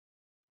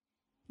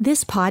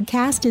This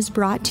podcast is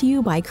brought to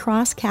you by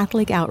Cross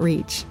Catholic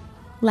Outreach.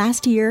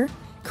 Last year,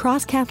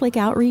 Cross Catholic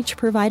Outreach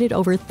provided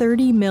over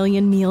 30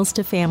 million meals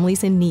to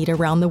families in need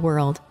around the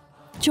world.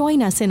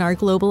 Join us in our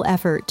global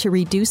effort to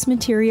reduce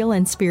material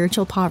and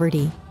spiritual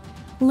poverty.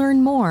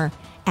 Learn more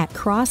at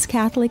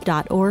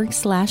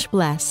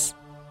crosscatholic.org/bless.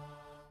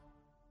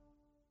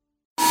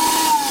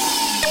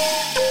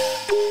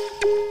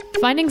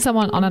 Finding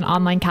someone on an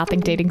online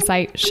Catholic dating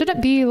site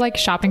shouldn't be like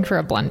shopping for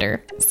a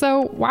blender.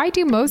 So why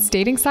do most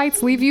dating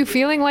sites leave you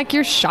feeling like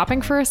you're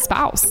shopping for a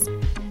spouse?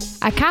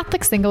 At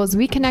Catholic Singles,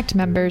 we connect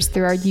members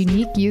through our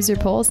unique user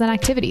polls and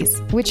activities,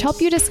 which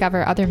help you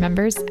discover other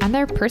members and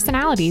their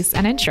personalities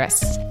and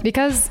interests.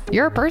 Because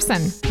you're a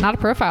person, not a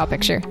profile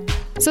picture.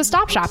 So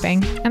stop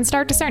shopping and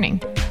start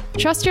discerning.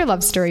 Trust your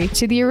love story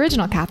to the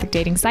original Catholic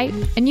dating site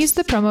and use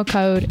the promo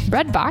code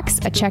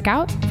REDBOX at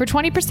checkout for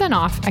 20%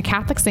 off at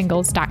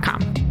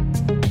CatholicSingles.com.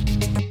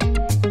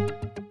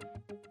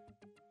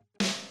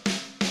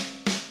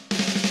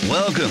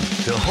 Welcome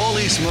to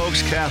Holy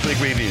Smokes Catholic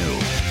Review,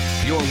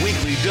 your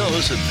weekly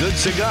dose of good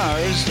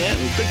cigars and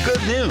the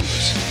good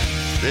news.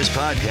 This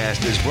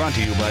podcast is brought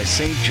to you by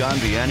St. John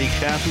Vianney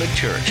Catholic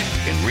Church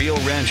in Rio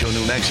Rancho,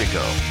 New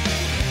Mexico.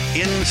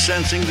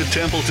 Incensing the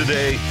temple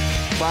today,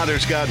 Father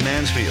Scott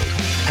Mansfield,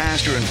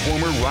 pastor and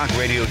former rock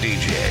radio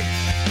DJ,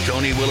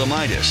 Tony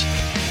Willamitis,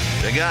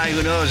 the guy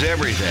who knows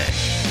everything,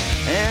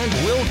 and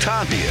Will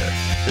Tapia,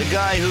 the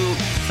guy who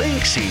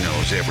thinks he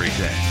knows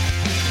everything.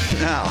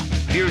 Now,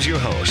 here's your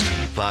host,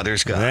 Father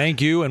Scott.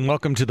 Thank you, and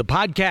welcome to the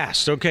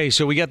podcast. Okay,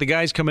 so we got the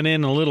guys coming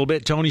in a little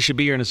bit. Tony should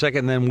be here in a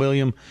second, and then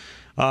William,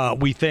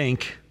 we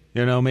think,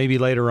 maybe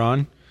later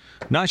on.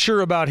 Not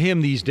sure about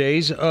him these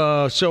days.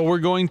 So we're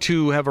going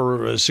to have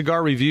a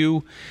cigar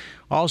review,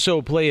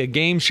 also play a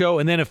game show,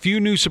 and then a few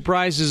new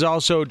surprises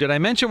also. Did I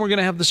mention we're going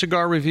to have the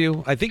cigar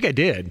review? I think I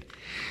did.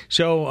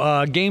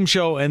 So game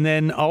show, and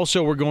then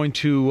also we're going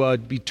to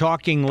be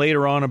talking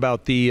later on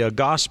about the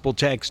gospel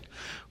text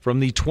from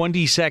the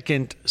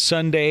 22nd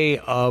Sunday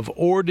of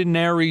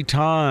Ordinary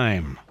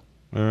Time.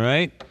 All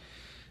right?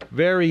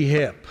 Very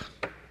hip.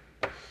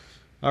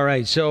 All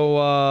right, so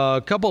a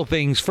couple of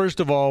things.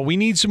 First of all, we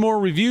need some more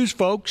reviews,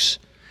 folks.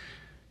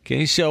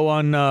 Okay, so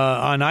on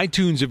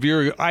iTunes, if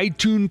you're an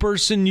iTunes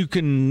person, you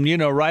can,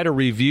 write a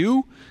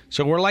review.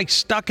 So we're like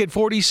stuck at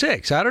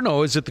 46. I don't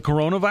know. Is it the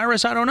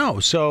coronavirus? I don't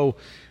know. So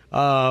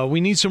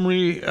we need some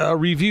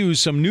reviews,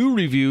 some new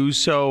reviews.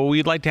 So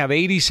we'd like to have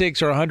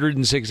 86 or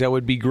 106. That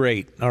would be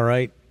great. All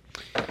right.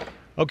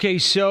 Okay,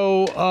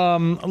 so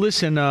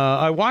listen,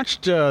 I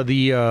watched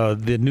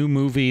the new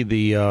movie,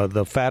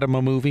 the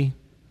Fatima movie.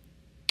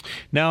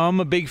 Now,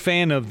 I'm a big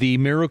fan of the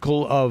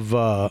Miracle of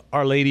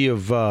Our Lady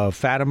of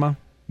Fatima,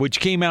 which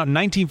came out in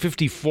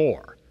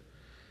 1954.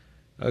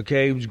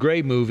 Okay, it was a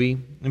great movie.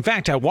 In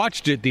fact, I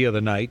watched it the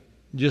other night,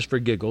 just for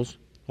giggles.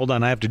 Hold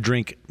on, I have to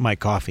drink my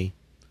coffee.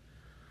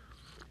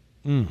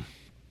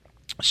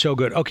 So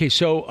good. Okay,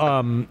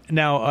 so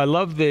now I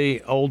love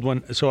the old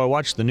one, so I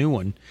watched the new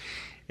one.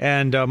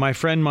 And my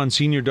friend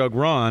Monsignor Doug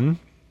Ron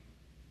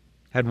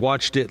had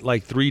watched it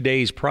like 3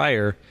 days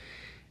prior.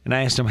 And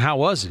I asked him, how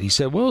was it? He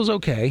said, well, it was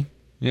okay.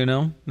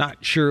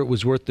 Not sure it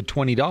was worth the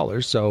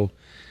 $20. So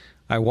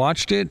I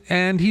watched it,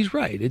 and he's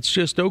right. It's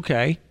just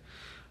okay.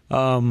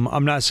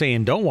 I'm not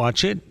saying don't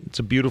watch it. It's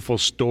a beautiful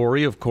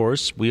story, of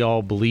course. We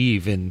all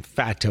believe in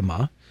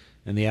Fatima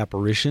and the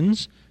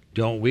apparitions,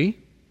 don't we?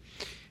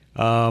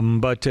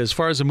 But as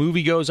far as the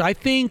movie goes, I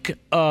think,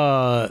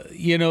 the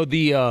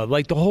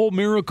whole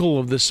miracle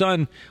of the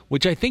sun,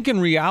 which I think in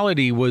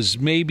reality was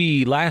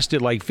maybe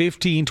lasted like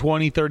 15,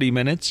 20, 30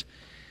 minutes.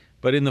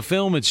 But in the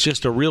film, it's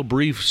just a real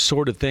brief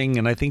sort of thing,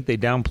 and I think they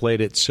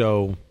downplayed it.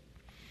 So,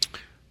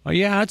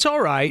 yeah, it's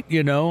all right,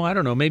 I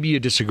don't know. Maybe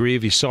you disagree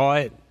if you saw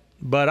it.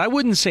 But I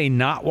wouldn't say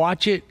not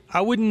watch it.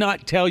 I would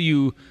not tell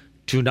you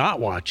to not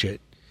watch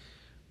it.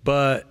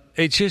 But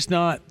it's just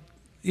not,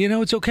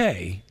 it's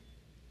okay.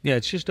 Yeah,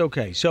 it's just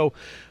okay. So,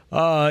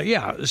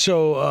 it's,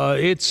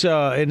 because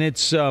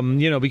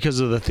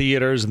of the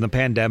theaters and the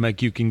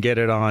pandemic, you can get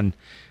it on,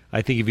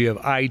 I think if you have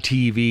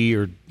ITV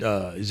or,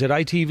 is it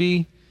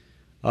ITV?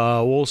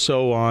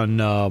 Also on,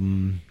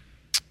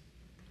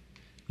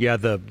 I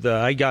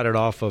got it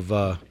off of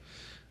the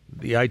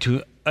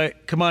iTunes.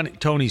 Come on,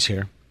 Tony's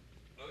here.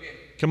 Okay.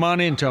 Come on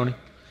in, Tony.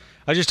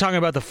 I was just talking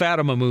about the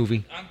Fatima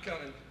movie. I'm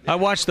coming. I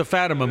watched the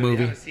Fatima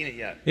movie. I haven't seen it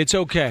yet. It's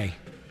okay.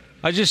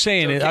 I was just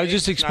saying it. I was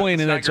just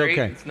explaining that it's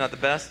okay. It's not the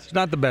best? It's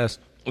not the best.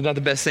 Not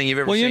the best thing you've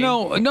ever seen?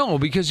 Well, no,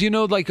 because,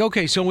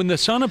 okay, so when the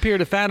sun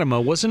appeared at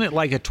Fatima, wasn't it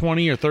like a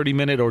 20 or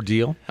 30-minute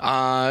ordeal?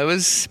 It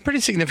was a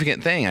pretty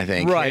significant thing, I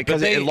think. Right.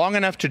 Because long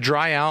enough to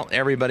dry out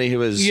everybody who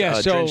was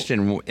drenched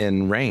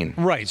in rain.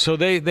 Right. So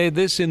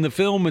this in the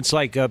film, it's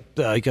like a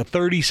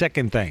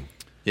 30-second thing.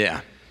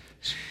 Yeah.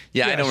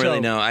 Yeah, I don't really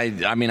know.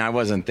 I mean, I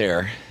wasn't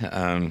there.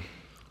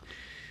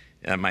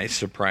 My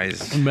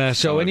surprise.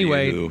 So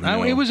anyway,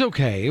 it was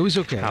okay. It was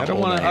okay.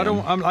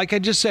 Like I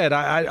just said,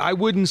 I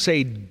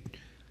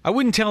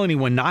wouldn't tell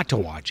anyone not to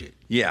watch it.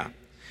 Yeah.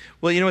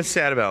 Well, what's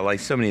sad about like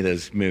so many of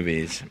those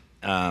movies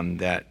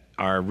that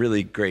are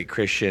really great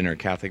Christian or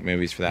Catholic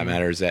movies, for that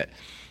matter, is that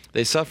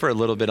they suffer a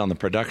little bit on the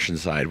production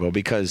side. Well,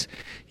 because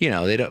we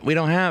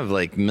don't have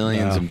like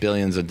millions and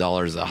billions of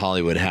dollars that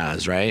Hollywood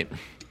has, right?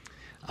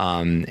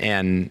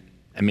 And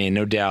I mean,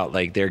 no doubt,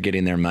 like they're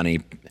getting their money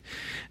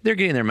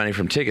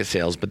from ticket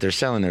sales, but they're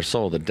selling their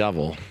soul to the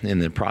devil in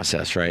the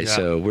process, right? Yeah.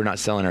 So we're not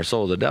selling our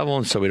soul to the devil,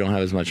 and so we don't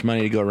have as much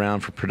money to go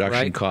around for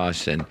production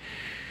costs and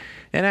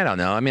I don't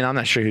know. I mean, I'm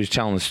not sure who's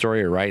telling the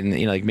story or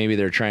writing. Like maybe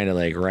they're trying to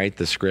like write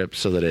the script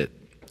so that it,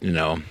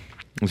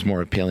 is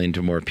more appealing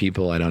to more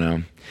people. I don't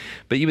know,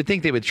 but you would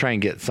think they would try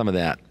and get some of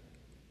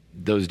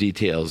those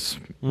details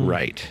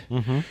right.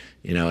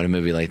 In a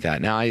movie like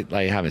that. Now I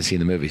haven't seen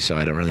the movie, so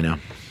I don't really know.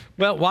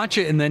 Well, watch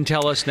it and then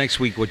tell us next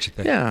week what you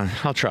think. Yeah,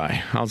 I'll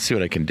try. I'll see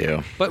what I can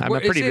do. But I'm a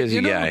pretty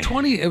busy guy.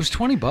 It was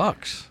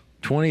 $20.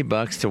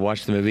 $20 to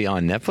watch the movie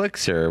on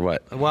Netflix or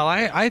what? Well,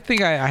 I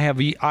think I have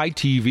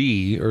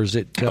ITV, or is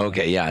it?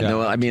 Okay, yeah.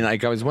 No, I mean,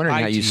 like I was wondering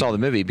how you saw the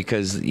movie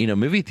because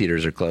movie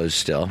theaters are closed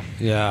still.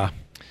 Yeah.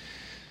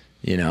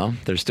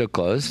 They're still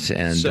closed,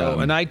 and so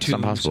and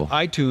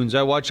iTunes.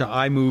 I watch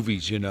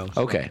iMovies.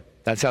 So. Okay,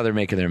 that's how they're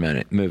making their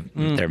money.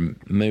 Their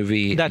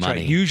movie. That's money.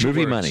 Right. Use your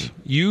movie words. Money.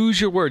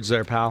 Use your words,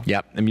 there, pal.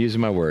 Yep, I'm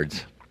using my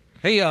words.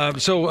 Hey,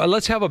 so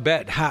let's have a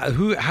bet.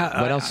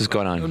 What else is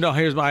going on? No,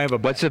 I have a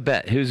bet. What's the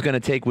bet? Who's going to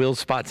take Will's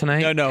spot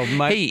tonight? No.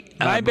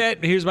 My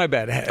bet. Here's my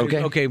bet.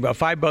 Okay. About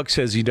 $5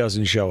 says he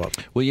doesn't show up.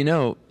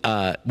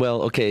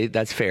 Well, okay,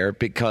 that's fair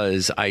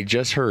because I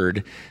just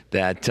heard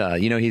that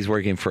he's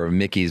working for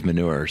Mickey's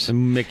Manures.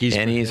 And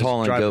he's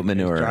hauling goat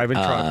manure.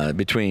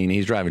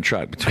 He's driving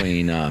truck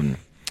between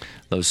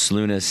Los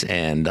Lunas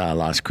and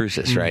Las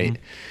Cruces, right?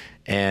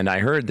 And I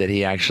heard that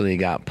he actually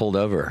got pulled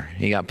over.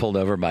 He got pulled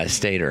over by a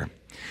stater.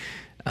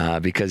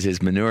 Because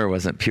his manure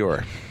wasn't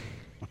pure.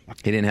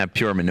 He didn't have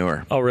pure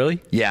manure. Oh,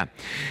 really? Yeah.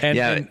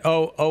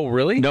 Oh,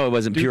 really? No, it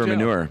wasn't pure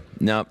manure.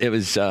 No, it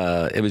was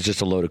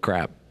just a load of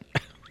crap.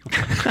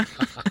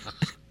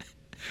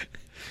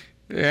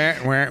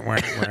 That's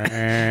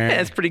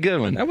a pretty good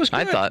one. That was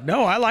good. I thought.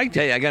 No, I liked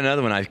it. Yeah, I got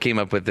another one I came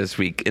up with this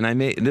week,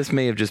 and this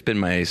may have just been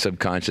my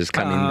subconscious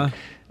coming.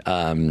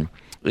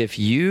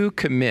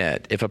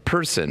 If a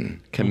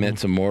person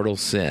commits a mortal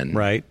sin,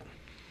 right,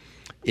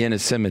 in a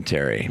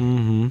cemetery,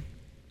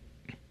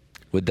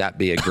 would that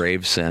be a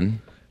grave sin?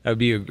 That'd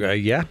be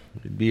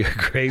it'd be a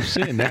grave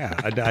sin. Yeah,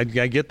 I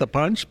get the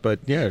punch,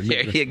 but yeah,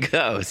 there you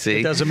go. See,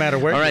 it doesn't matter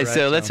where. All right,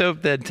 so let's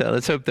hope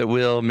that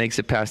Will makes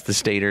it past the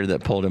stater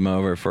that pulled him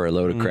over for a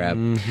load of crap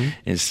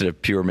instead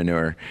of pure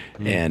manure,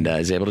 and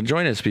is able to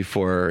join us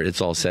before it's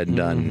all said and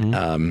done.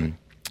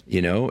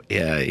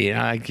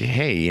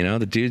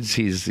 The dude's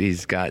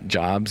he's got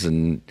jobs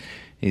and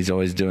he's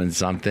always doing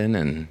something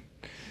and.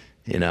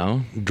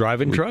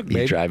 Driving truck,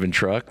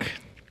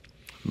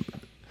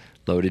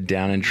 loaded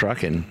down in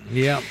trucking.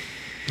 Yeah.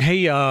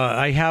 Hey,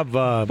 I have.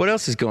 What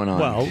else is going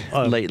on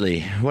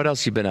lately? What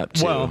else you been up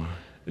to? Well,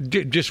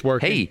 just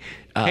working.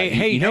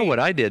 Hey, you know what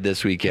I did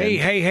this weekend?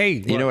 Hey.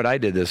 You know what I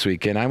did this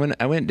weekend? I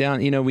went down.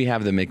 We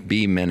have the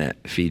McBee Minute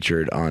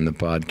featured on the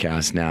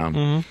podcast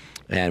now.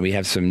 And we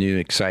have some new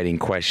exciting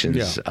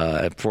questions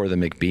for the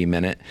McBee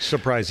Minute.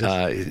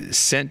 Surprises.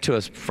 Sent to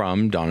us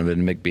from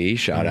Donovan McBee.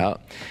 Shout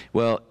out.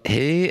 Well,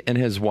 he and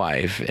his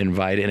wife and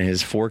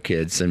his 4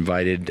 kids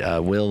invited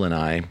Will and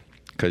I,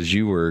 because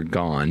you were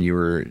gone. You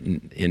were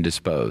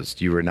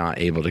indisposed. You were not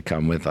able to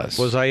come with us.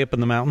 Was I up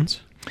in the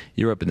mountains?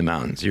 You were up in the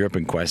mountains. You're up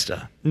in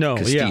Cuesta. No,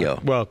 Castillo. Yeah.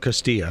 Well,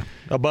 Castilla.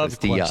 Above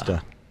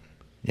Cuesta.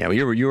 Yeah,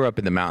 well, you were up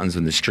in the mountains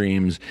and the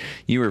streams.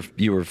 You were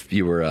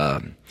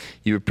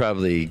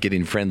probably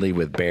getting friendly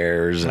with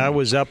bears. I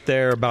was up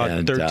there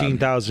about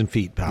 13,000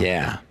 feet, pal.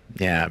 Yeah,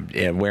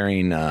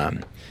 wearing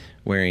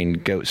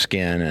goat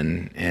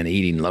skin and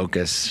eating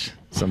locusts,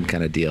 some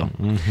kind of deal.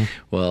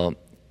 Well,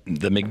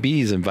 the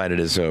McBees invited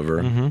us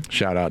over.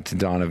 Shout out to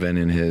Donovan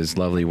and his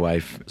lovely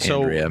wife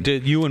Andrea. So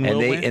did you and Will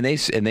win?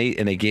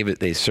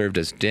 They served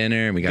us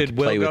dinner and we got to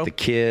play with the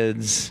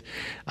kids.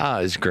 It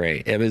was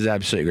great. It was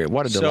absolutely great.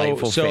 What a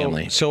delightful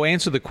family. So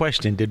answer the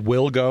question: did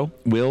Will go?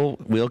 Will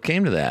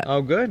came to that.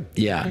 Oh, good.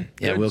 Yeah.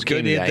 Will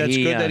came to that. That's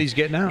good that he's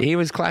getting out. He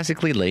was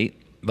classically late,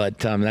 but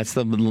that's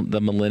the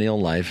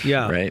millennial life.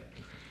 Yeah. Right.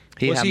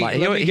 Let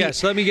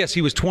me guess.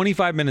 He was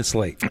 25 minutes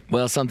late.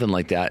 Well, something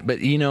like that. But,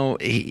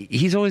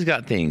 he's always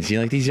got things.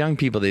 Like these young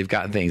people, they've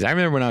got things. I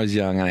remember when I was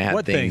young and I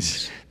had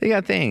things. They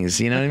got things.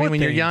 You know what I mean?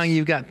 When you're young,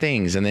 you've got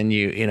things. And then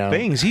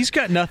Things? He's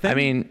got nothing. I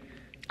mean,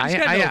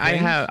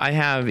 I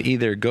have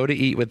either go to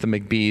eat with the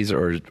McBees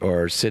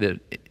or sit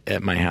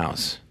at my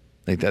house.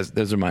 Like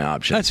those are my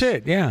options. That's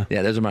it. Yeah.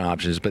 Yeah, those are my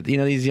options. But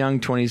these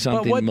young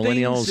 20-something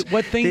millennials,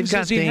 they've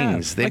got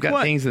things. They've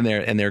got things in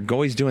there, and they're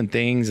always doing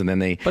things. And then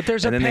they. But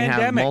there's a pandemic.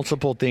 They have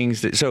multiple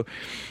things. Tony,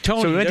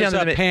 we went there's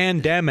a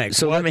pandemic.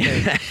 So let me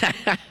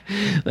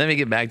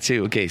get back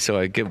to So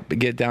I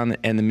get down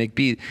and the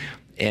McBee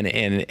and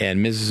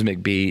Mrs.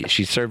 McBee,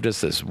 she served us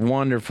this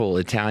wonderful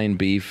Italian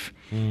beef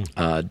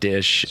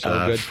dish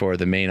for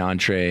the main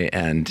entree,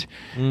 and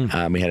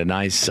we had a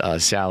nice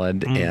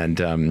salad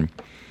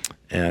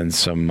and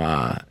some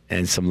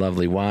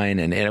lovely wine,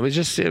 and it was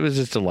just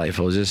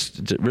delightful. It was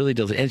just really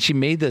delicious. And she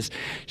made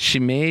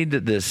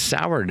this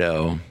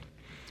sourdough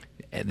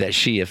that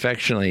she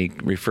affectionately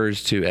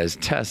refers to as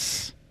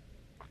Tess.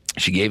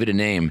 She gave it a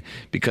name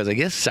because I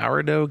guess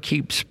sourdough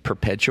keeps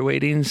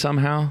perpetuating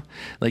somehow.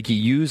 Like you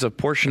use a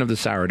portion of the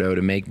sourdough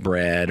to make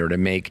bread or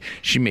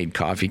she made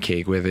coffee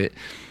cake with it.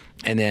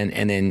 And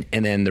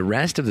then the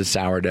rest of the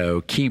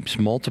sourdough keeps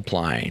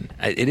multiplying.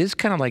 It is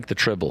kind of like the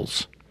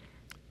Tribbles,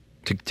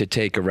 to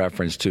take a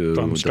reference to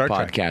the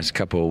podcast a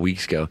couple of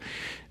weeks ago,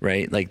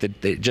 right? Like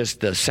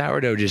the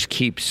sourdough just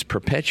keeps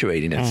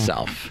perpetuating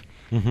itself.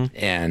 Mm-hmm.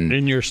 And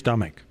in your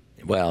stomach.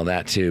 Well,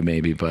 that too,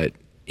 maybe, but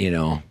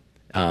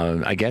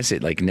I guess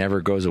it like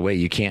never goes away.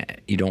 You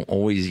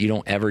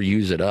don't ever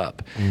use it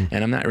up.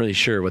 And I'm not really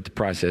sure what the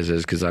process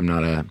is because I'm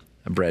not a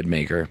bread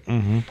maker.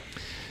 Mm-hmm.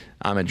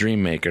 I'm a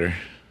dream maker.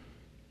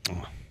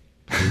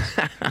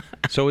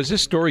 So is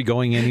this story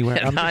going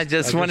anywhere? I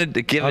just wanted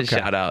to give a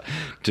shout out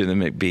to the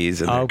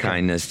McBees and their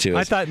kindness to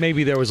us. I thought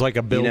maybe there was like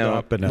a build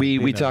up. And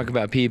we talk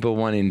about people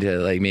wanting to,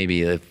 like,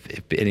 maybe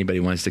if anybody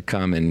wants to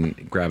come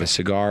and grab a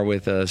cigar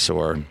with us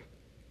or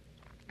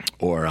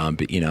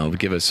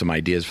give us some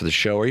ideas for the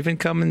show or even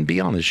come and be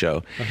on the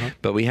show.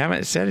 But we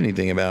haven't said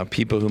anything about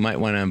people who might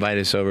want to invite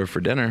us over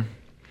for dinner.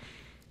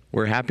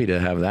 We're happy to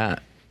have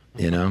that,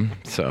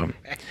 so...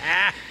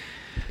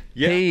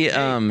 Yeah. Hey,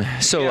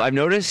 I've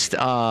noticed.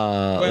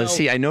 Let's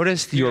see. I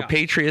noticed your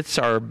Patriots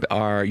some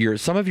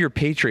of your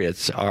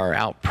Patriots are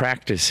out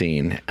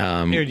practicing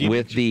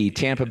with the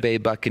Tampa Bay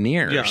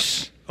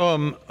Buccaneers.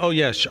 Yeah. Oh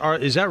yes.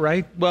 Is that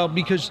right? Well,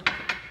 because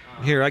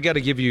here I got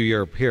to give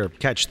you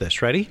catch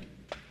this. Ready?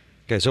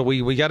 Okay. So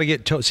we got to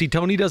get. See,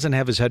 Tony doesn't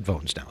have his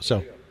headphones now.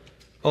 So,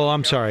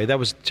 I'm sorry. That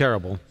was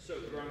terrible.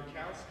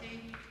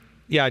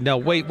 Yeah, no,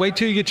 wait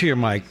till you get to your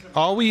mic.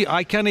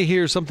 I kind of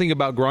hear something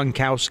about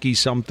Gronkowski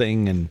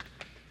something and...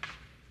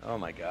 Oh,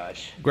 my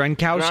gosh.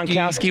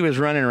 Gronkowski was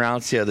running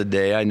routes the other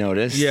day, I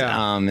noticed.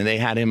 Yeah. And they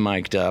had him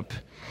mic'd up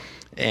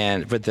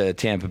and with the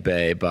Tampa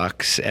Bay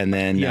Bucks. And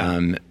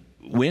then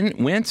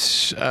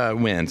Wentz,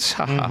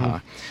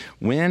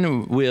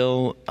 when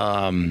will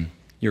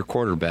your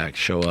quarterback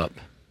show up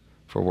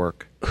for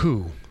work?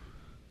 With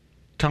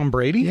Tom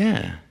Brady?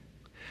 Yeah.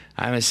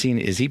 I haven't seen.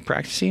 Is he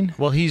practicing?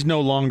 Well, he's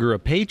no longer a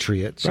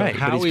Patriot. So right,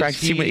 but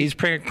he's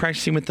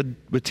practicing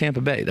with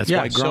Tampa Bay. That's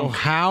why. So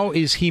how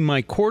is he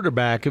my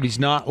quarterback if he's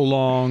no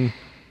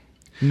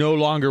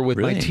longer with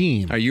my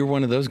team? Are you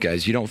one of those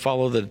guys? You don't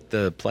follow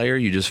the player.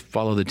 You just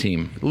follow the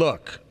team.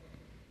 Look,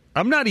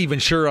 I'm not even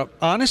sure.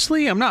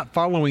 Honestly, I'm not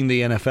following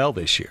the NFL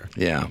this year.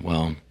 Yeah,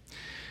 well,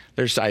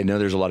 I know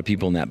there's a lot of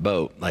people in that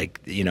boat.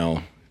 Like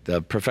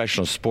the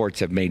professional sports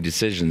have made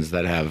decisions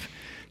that have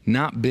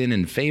not been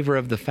in favor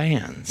of the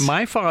fans.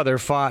 My father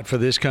fought for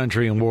this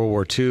country in World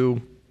War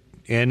II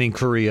and in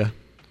Korea.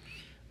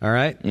 All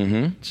right?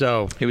 Mm-hmm.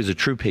 So he was a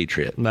true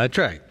patriot. That's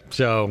right.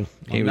 So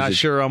I'm not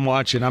sure I'm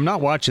watching. I'm not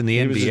watching the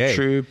NBA. He was a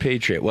true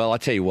patriot. Well, I'll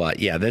tell you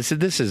what. Yeah, this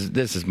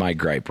is my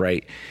gripe,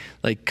 right?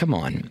 Like, come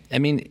on. I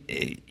mean,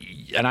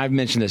 and I've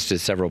mentioned this to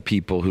several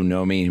people who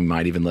know me, who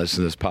might even listen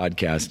to this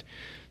podcast.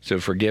 So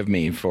forgive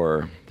me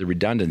for the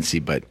redundancy,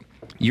 but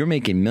you're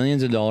making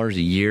millions of dollars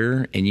a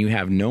year and you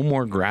have no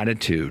more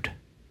gratitude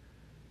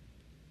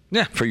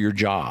for your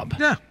job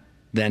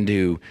than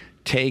to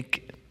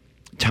take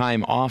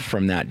time off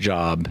from that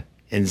job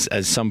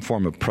as some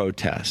form of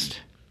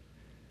protest.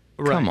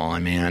 Right. Come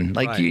on, man.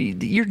 Like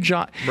your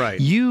job,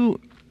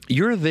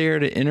 you're there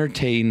to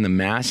entertain the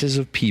masses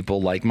of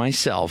people like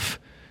myself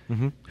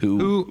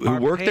who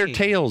work their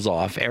tails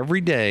off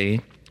every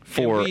day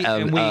for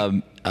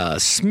a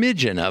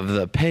smidgen of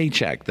the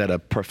paycheck that a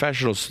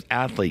professional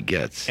athlete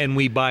gets. And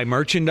we buy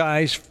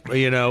merchandise,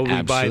 we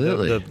buy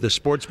the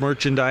sports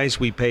merchandise,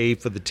 we pay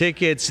for the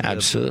tickets.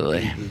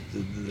 Absolutely.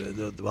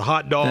 The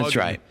hot dogs. That's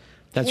right.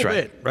 That's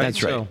right.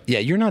 That's right. So, yeah,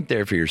 you're not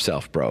there for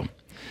yourself, bro.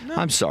 No.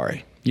 I'm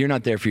sorry. You're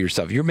not there for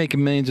yourself. You're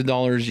making millions of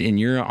dollars and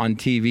you're on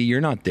TV.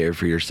 You're not there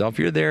for yourself.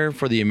 You're there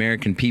for the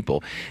American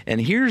people. And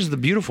here's the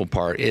beautiful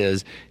part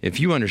is if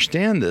you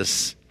understand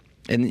this,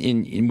 and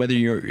in whether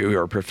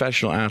you're a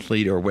professional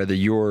athlete or whether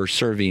you're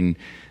serving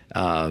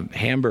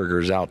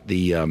hamburgers out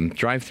the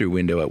drive-through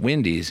window at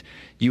Wendy's,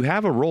 you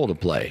have a role to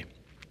play,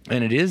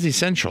 and it is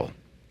essential.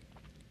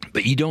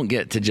 But you don't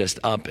get to just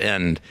up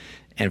and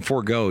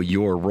forego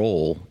your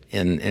role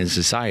in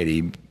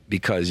society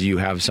because you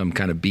have some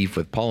kind of beef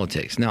with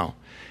politics. No,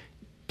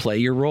 play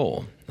your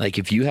role. Like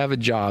if you have a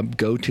job,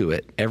 go to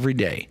it every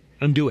day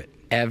and do it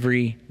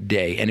every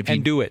day,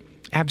 and do it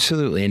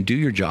absolutely, and do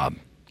your job.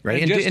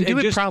 Right, and do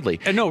it proudly.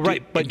 But do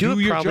it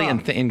proudly your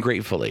job. and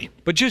gratefully.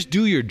 But just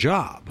do your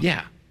job.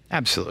 Yeah,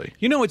 absolutely.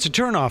 It's a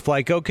turnoff.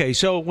 Like, okay,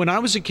 so when I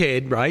was a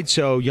kid, right?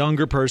 So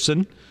younger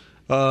person.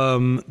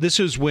 This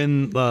is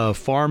when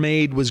Farm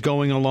Aid was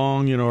going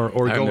along, or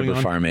I going remember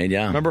on. Farm Aid,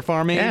 yeah. Remember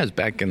Farm Aid? Yeah, it was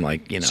back in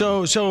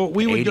So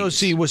we would 80s. go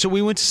see. So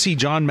we went to see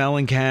John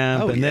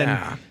Mellencamp, Oh, and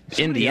yeah.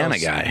 then Indiana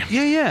guy.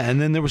 Yeah,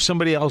 and then there was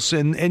somebody else,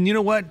 and you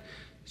know what?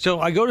 So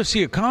I go to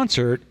see a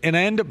concert, and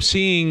I end up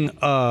seeing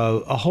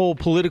a whole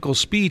political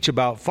speech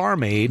about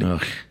Farm Aid.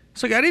 Ugh.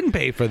 It's like, I didn't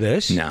pay for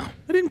this. No.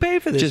 I didn't pay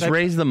for this. Just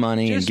raise the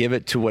money and give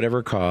it to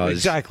whatever cause.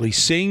 Exactly.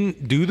 Sing,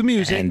 do the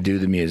music. And do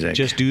the music.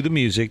 Just do the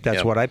music.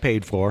 That's what I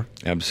paid for.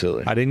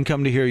 Absolutely. I didn't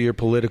come to hear your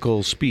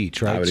political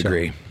speech, right? I would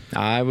agree.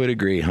 I would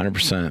agree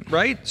 100%.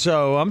 Right?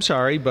 So I'm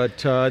sorry,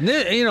 but,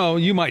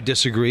 you might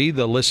disagree.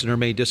 The listener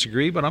may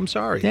disagree, but I'm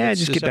sorry. Yeah, It's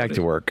just get back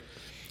to work.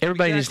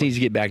 Everybody just needs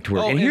to get back to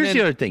work. Oh, and here's and then,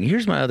 the other thing.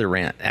 Here's my other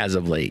rant as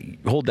of late.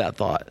 Hold that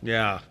thought.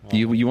 Yeah.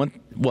 You want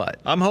what?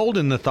 I'm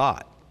holding the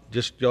thought.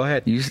 Just go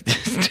ahead.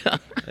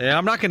 Yeah,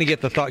 I'm not going to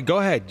get the thought. Go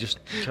ahead. Just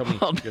tell me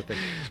your thing.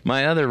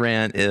 My other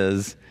rant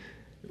is,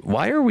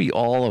 why are we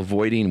all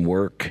avoiding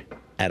work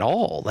at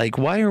all? Like,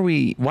 why are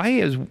we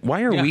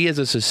as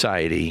a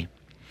society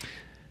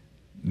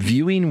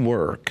viewing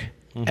work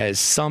as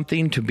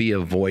something to be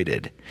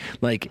avoided?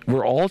 Like,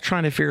 we're all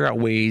trying to figure out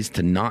ways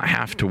to not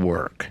have to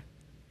work.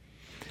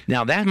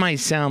 Now, that might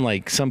sound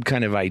like some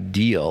kind of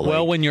ideal.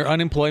 Well, when your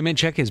unemployment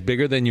check is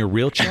bigger than your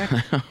real check?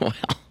 Well,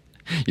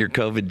 your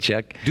COVID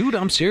check. Dude,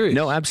 I'm serious.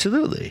 No,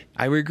 absolutely.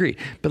 I would agree.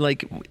 But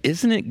like,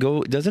 doesn't it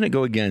go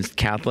against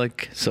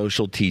Catholic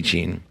social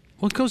teaching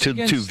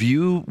to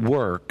view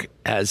work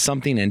as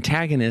something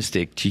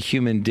antagonistic to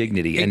human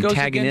dignity,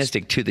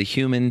 antagonistic to the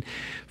human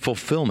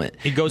fulfillment?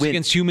 It goes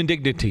against human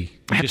dignity.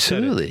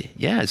 Absolutely.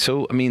 Yeah.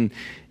 So, I mean,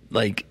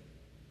 like,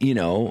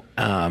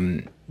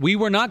 we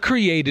were not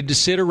created to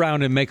sit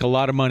around and make a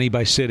lot of money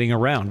by sitting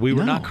around. We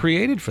were not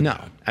created for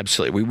that. No,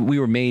 absolutely. We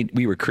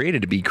were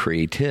created to be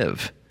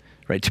creative,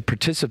 right? To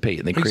participate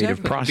in the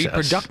creative process. Be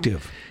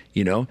productive.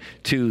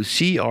 To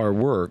see our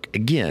work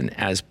again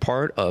as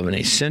part of an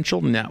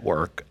essential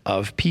network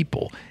of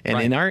people.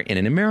 And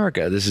in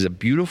America, this is a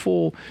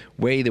beautiful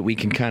way that we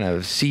can kind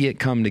of see it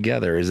come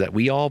together, is that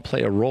we all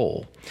play a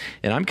role.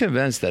 And I'm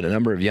convinced that a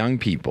number of the young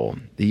people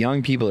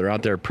that are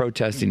out there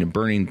protesting and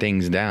burning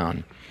things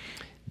down,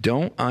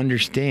 don't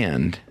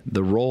understand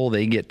the role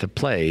they get to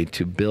play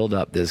to build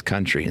up this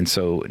country. And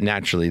so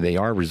naturally they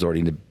are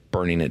resorting to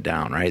burning it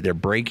down, right? They're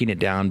breaking it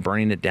down,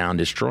 burning it down,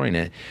 destroying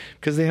it,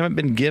 because they haven't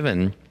been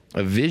given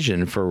a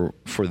vision for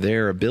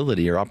their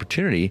ability or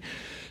opportunity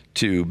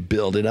to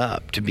build it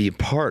up, to be a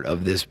part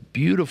of this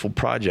beautiful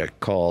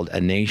project called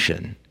a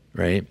nation,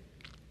 right?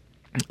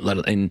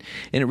 And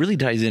it really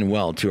ties in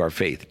well to our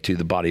faith, to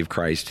the body of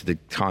Christ, to the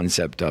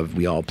concept of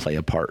we all play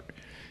a part.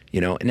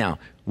 Now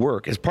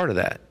work is part of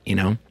that,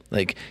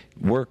 like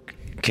work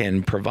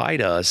can provide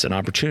us an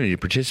opportunity to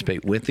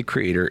participate with the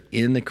Creator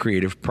in the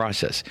creative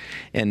process.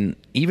 And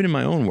even in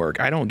my own work,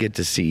 I don't get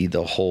to see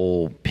the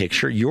whole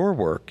picture. Your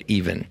work,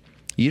 even,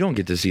 you don't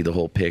get to see the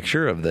whole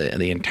picture of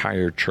the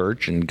entire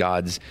church and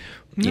God's,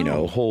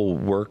 whole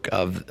work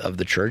of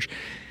the church.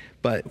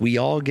 But we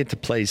all get to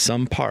play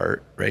some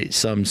part, right?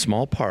 Some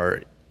small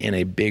part in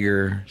a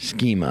bigger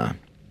schema.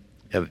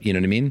 You know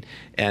what I mean?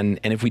 And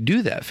if we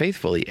do that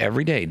faithfully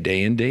every day,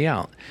 day in, day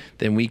out,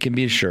 then we can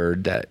be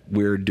assured that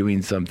we're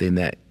doing something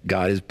that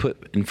God has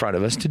put in front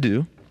of us to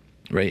do,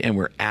 right? And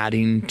we're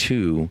adding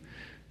to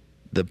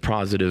the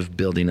positive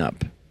building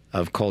up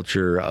of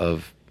culture,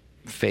 of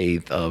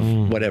faith,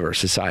 of whatever,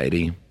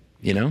 society,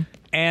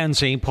 And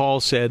St. Paul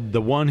said,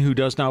 the one who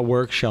does not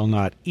work shall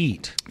not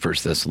eat. 1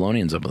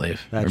 Thessalonians, I believe.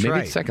 That's or maybe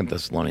right. it's 2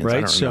 Thessalonians.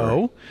 Right, I don't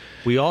remember. so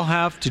we all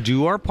have to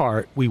do our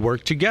part. We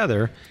work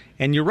together.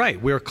 And you're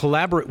right.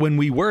 When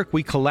we work,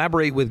 we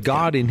collaborate with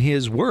God in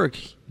His work.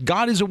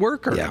 God is a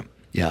worker.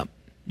 Yeah.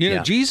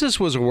 Jesus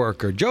was a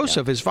worker.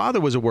 Joseph, his father,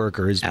 was a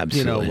worker.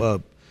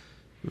 Absolutely.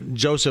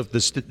 Joseph,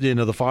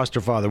 the foster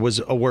father,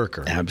 was a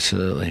worker.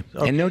 Absolutely.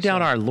 Okay, and no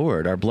doubt our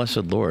Lord, our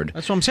blessed Lord.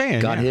 That's what I'm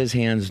saying. Got his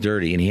hands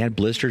dirty, and he had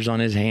blisters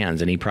on his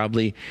hands, and he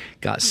probably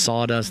got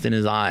sawdust in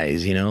his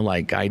eyes,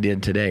 like I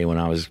did today when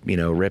I was,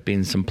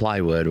 ripping some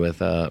plywood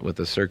with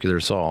a circular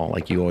saw,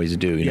 like you always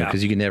do,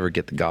 because you can never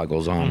get the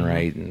goggles on,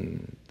 right?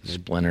 And the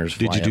splinters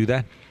fly Did you do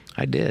that?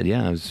 I did,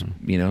 yeah. I was,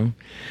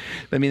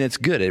 I mean, it's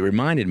good. It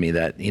reminded me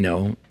that,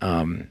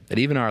 that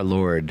even our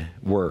Lord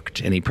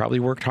worked, and he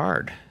probably worked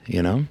hard,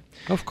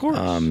 Of course.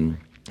 And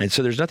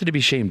so there's nothing to be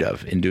ashamed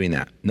of in doing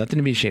that. Nothing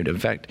to be ashamed of.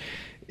 In fact,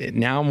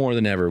 now more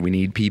than ever, we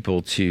need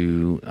people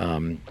to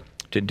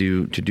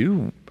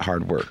do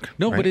hard work.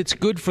 No, right? but it's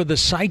good for the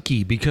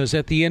psyche, because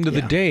at the end of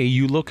the day,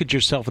 you look at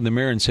yourself in the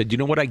mirror and said, you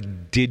know what, I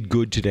did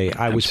good today.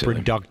 I was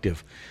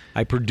productive.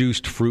 I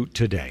produced fruit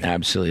today.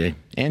 Absolutely.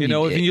 And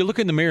if you look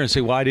in the mirror and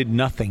say, well, I did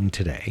nothing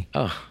today.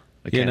 Oh,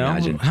 I can't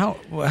imagine. How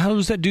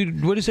does that do?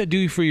 What does that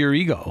do for your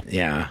ego?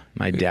 Yeah.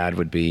 My dad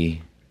would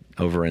be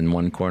over in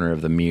one corner of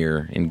the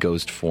mirror in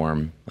ghost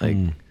form,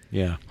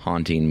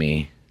 haunting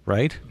me.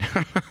 Right?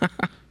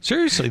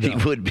 Seriously, though.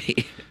 He would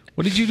be.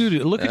 What did you do?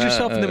 Look at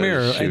yourself in the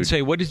mirror and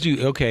say, what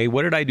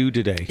did I do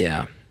today?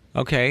 Yeah.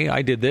 Okay,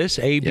 I did this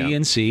A, B, Yeah.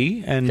 and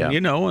C, and Yeah.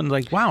 and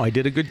like, wow, I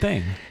did a good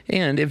thing.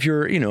 And if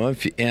you're,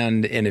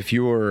 if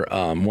you're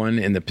one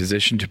in the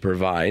position to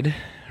provide,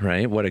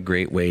 right? What a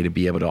great way to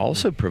be able to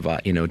also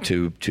provide,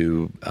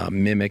 to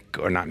mimic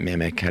or not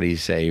mimic. How do you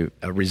say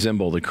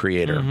resemble the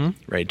Creator,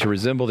 right? To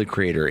resemble the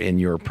Creator in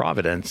your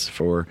providence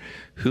for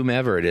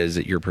whomever it is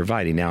that you're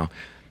providing. Now,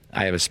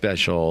 I have a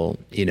special,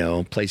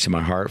 place in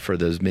my heart for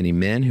those many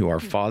men who are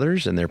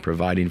fathers and they're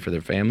providing for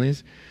their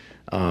families.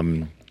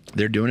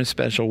 They're doing a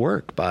special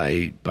work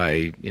by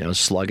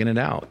slugging it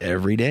out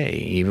every day,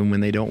 even when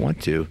they don't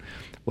want to.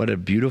 What a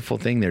beautiful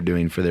thing they're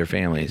doing for their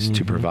families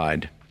to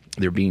provide.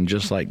 They're being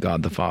just like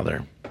God the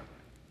Father.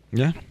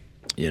 Yeah.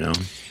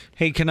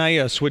 Hey, can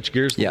I switch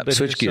gears a little bit?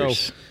 Switch here?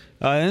 gears.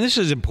 So, and this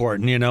is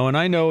important, and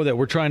I know that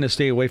we're trying to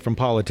stay away from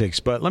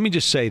politics, but let me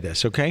just say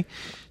this, okay?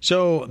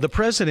 So the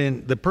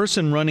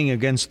person running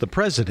against the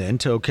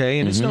president, okay,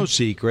 and it's no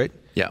secret.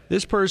 Yeah.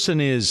 This person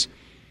is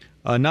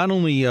not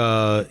only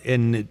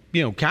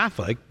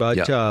Catholic,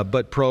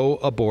 but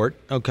pro-abort,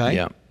 okay?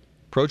 Yeah.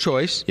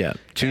 Pro-choice. Yeah.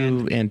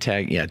 Two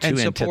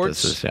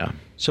antitheses. Yeah.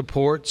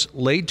 Supports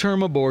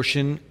late-term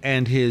abortion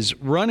and his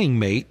running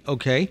mate.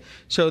 Okay,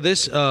 so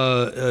this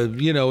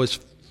has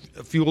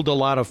fueled a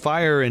lot of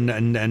fire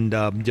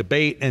and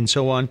debate and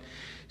so on.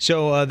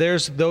 So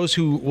there's those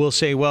who will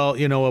say, well,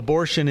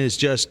 abortion is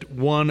just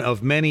one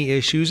of many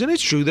issues, and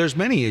it's true. There's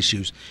many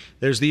issues.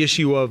 There's the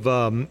issue of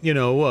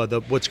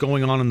what's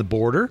going on the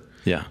border.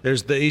 Yeah.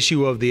 There's the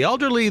issue of the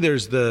elderly.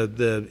 There's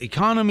the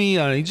economy.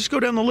 You just go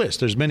down the list.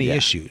 There's many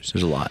issues.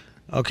 There's a lot.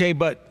 Okay,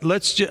 but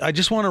I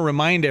just want to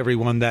remind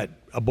everyone that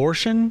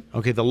abortion,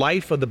 the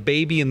life of the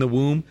baby in the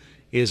womb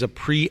is a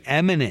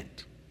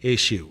preeminent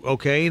issue.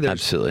 Okay,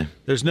 Absolutely.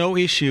 There's no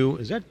issue.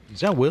 Is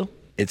that Will?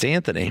 It's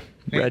Anthony.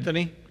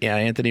 Anthony?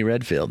 Anthony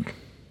Redfield.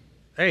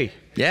 Hey,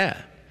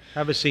 Yeah.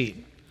 have a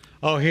seat.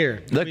 Oh,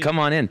 here. Look, come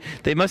on in.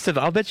 They must have.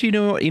 I'll bet you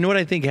know what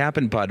I think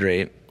happened,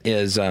 Padre,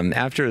 is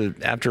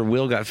after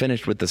Will got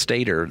finished with the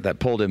stater that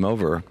pulled him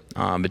over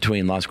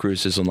between Las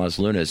Cruces and Las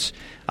Lunas.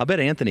 I'll bet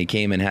Anthony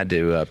came and had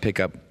to pick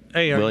up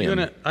Hey, are William.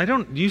 you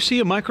gonna? Do you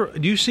see Do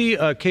you see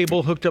a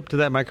cable hooked up to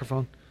that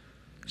microphone?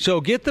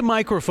 So get the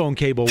microphone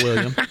cable,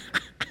 William.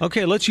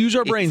 Okay, let's use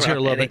our brains here a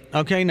little bit.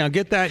 Okay, now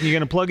get that, and you're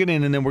gonna plug it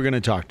in, and then we're gonna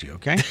talk to you.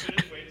 Okay.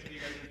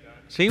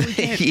 See, we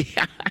can't.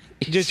 Yeah.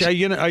 Just are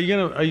you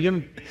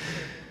gonna?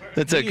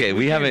 That's okay.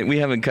 We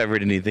haven't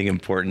covered anything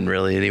important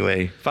really.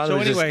 Anyway, Father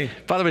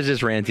was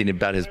just ranting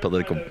about his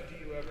political.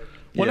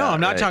 Well, no,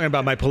 I'm not talking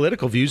about my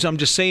political views. I'm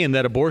just saying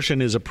that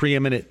abortion is a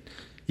preeminent.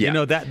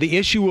 Yeah. That the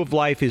issue of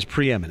life is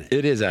preeminent.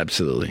 It is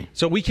absolutely.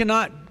 So we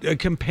cannot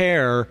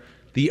compare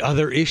the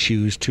other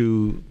issues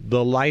to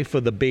the life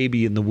of the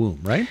baby in the womb,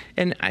 right?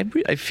 And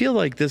I feel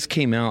like this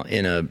came out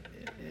in an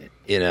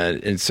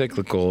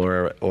encyclical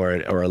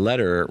or a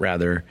letter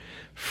rather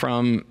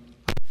from.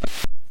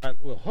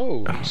 Well,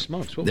 holy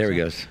smokes! What was There he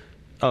that? goes.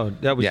 Oh,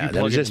 that was Yeah, you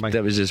that was plugging just-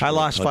 that was just I Will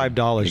lost plugging.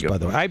 $5, There you by go.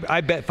 the way. I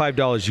bet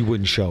 $5 you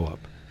wouldn't show up.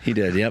 He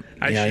did. Yep.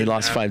 He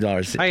lost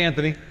 $5. Hi,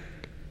 Anthony.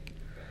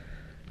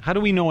 How do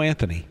we know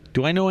Anthony?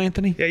 Do I know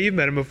Anthony? Yeah, you've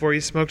met him before.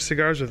 He smoked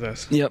cigars with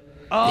us. Yep.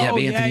 Oh,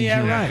 Yep,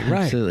 Anthony.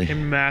 right. Absolutely.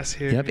 In Mass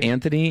here. Yep,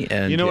 Anthony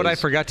and You know what I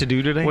his- forgot to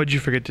do today? What'd you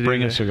forget to do?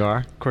 Bring a today? cigar.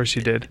 Of course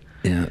you did.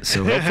 Yeah.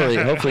 So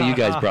hopefully you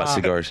guys brought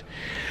cigars.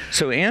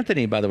 So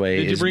Anthony, by the way,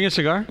 Did you bring a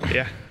cigar?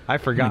 Yeah. I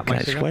forgot my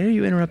Gosh, cigar. why are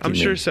you interrupting I'm me?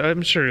 sure. So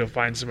I'm sure you'll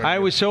find some. I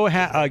was so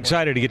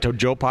excited to get to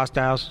Joe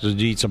Pasta house to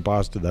eat some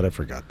pasta that I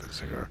forgot the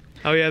cigar.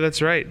 Oh yeah,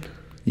 that's right.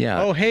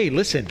 Yeah. Oh, hey,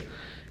 listen.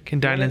 Can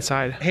dine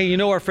inside. Hey, you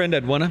know our friend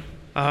Edwina?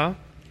 Uh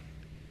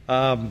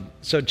huh.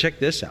 So check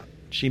this out.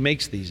 She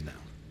makes these now.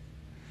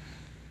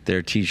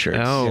 They're T-shirts.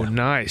 Oh,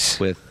 nice.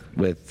 With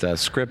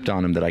script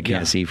on them that I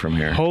can't see from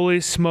here. Holy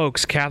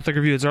smokes! Catholic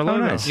Review. It's our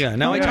logo. nice. Yeah.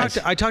 Now Oh, nice.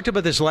 I talked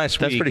about this last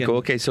That's week. pretty cool.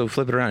 Okay, so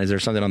flip it around. Is there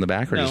something on the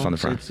back or just on the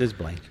front? It's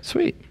blank.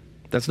 Sweet.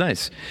 That's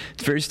nice.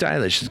 It's very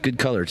stylish. It's good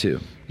color too.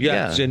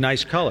 Yeah, it's a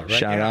nice color. Right?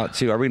 Shout out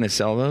to. Are we going to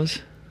sell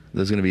those?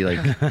 Those going to be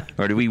like,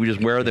 or do we just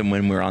wear them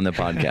when we're on the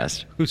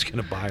podcast? Who's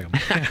going to buy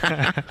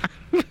them?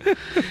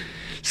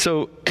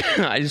 So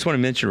I just want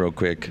to mention real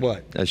quick.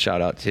 What? A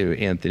shout out to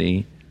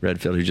Anthony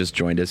Redfield, who just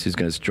joined us. Who's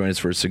going to join us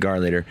for a cigar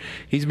later.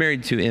 He's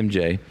married to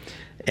MJ,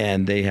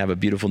 and they have a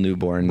beautiful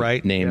newborn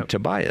named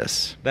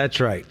Tobias. That's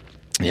right.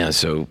 Yeah.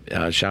 So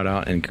shout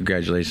out and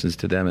congratulations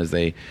to them as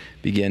they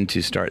begin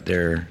to start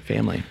their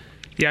family.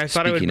 Yeah, I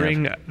thought I would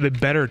Speaking of- bring the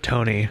better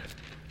Tony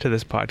to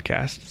this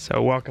podcast.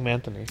 So welcome,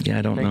 Anthony. Yeah,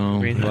 I don't Thank you know.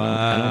 for being here.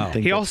 I don't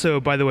think He that- also,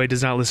 by the way,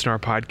 does not listen to our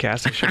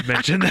podcast. I should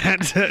mention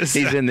that.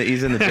 He's in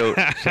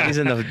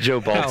the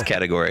Joe Baltz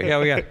category. Yeah,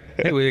 we got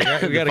the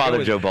to Father go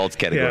with Joe Baltz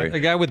category. the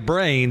guy with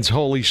brains.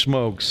 Holy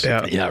smokes!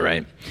 Yeah. Yeah,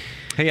 right.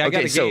 Hey, I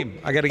got a so- game.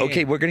 I got a game.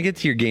 Okay, we're gonna get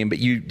to your game, but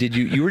you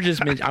were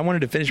just. I wanted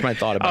to finish my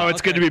thought about. Oh,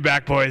 it's good to be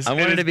back, boys. I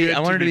wanted It is good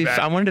I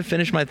back. wanted to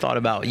finish my thought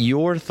about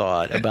your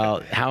thought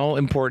about how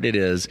important it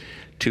is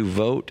to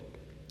vote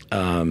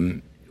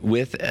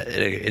with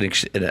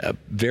a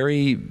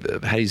very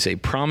how do you say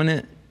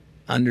prominent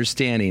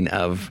understanding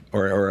of,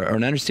 or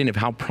an understanding of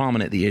how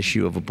prominent the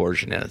issue of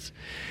abortion is.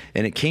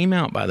 And it came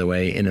out, by the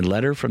way, in a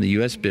letter from the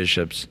U.S.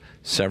 bishops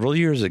several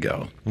years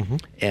ago.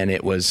 And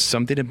it was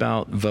something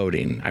about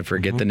voting. I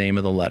forget the name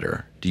of the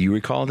letter. Do you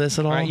recall this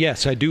at all?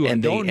 Yes, I do. I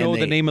don't know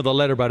the name of the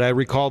letter, but I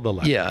recall the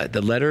letter. Yeah,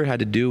 the letter had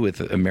to do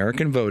with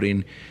American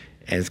voting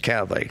as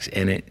Catholics.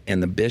 And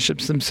the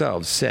bishops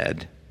themselves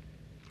said,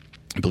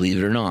 believe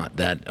it or not,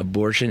 that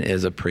abortion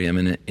is a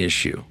preeminent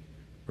issue,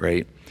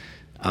 right?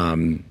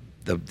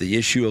 The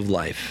issue of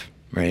life,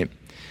 right?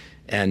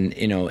 And,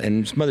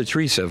 and Mother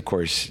Teresa, of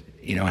course,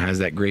 has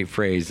that great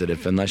phrase that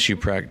unless you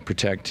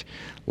protect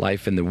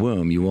life in the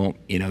womb, you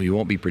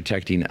won't be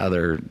protecting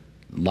other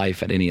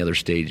life at any other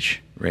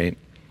stage, right?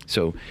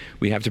 So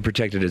we have to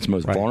protect it at its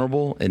most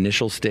vulnerable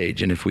initial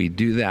stage. And if we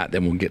do that,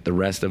 then we'll get the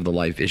rest of the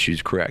life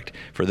issues correct.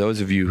 For those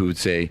of you who would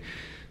say,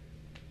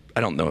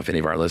 I don't know if any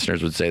of our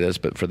listeners would say this,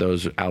 but for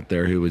those out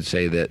there who would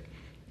say that,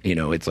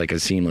 it's like a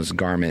seamless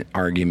garment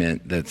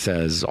argument that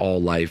says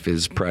all life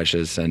is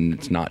precious and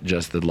it's not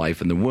just the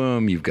life in the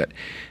womb. You've got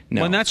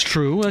no. Well, that's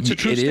true. That's a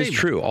true statement. It is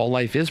true. All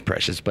life is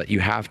precious, but you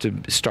have to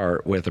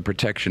start with the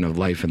protection of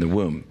life in the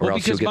womb, or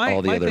else you'll get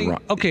all the other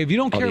wrong. Okay, if you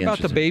don't care about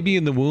the baby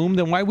in the womb,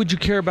 then why would you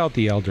care about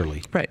the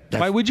elderly? Right.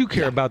 Why would you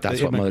care about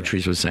That's what Mother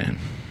Teresa was saying.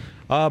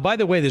 By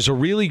the way, there's a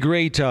really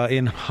great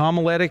in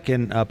homiletic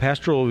and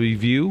pastoral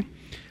review.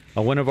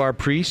 One of our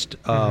priests,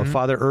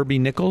 Father Irby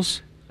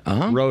Nichols,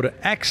 wrote an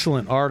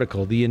excellent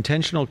article. The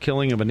intentional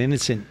killing of an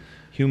innocent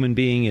human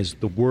being is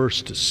the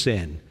worst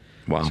sin.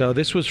 Wow. So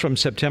this was from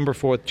September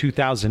 4th,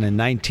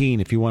 2019,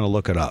 if you want to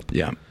look it up.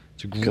 Yeah.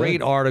 It's a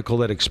great article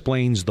that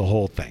explains the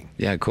whole thing.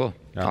 Yeah, cool.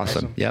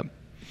 Awesome. Yep.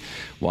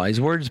 Wise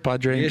words,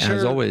 Padre, Yes,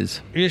 as sir.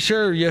 always. Yes,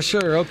 sir. Yes,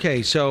 sir.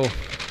 Okay, so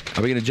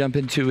Are we going to jump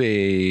into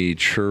a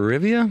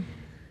trivia?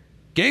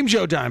 game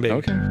show time, baby.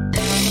 Okay.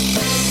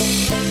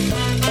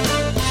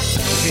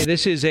 Okay,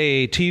 this is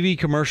a TV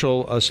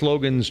commercial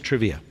slogans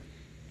trivia.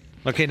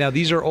 Okay, now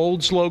these are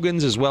old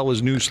slogans as well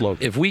as new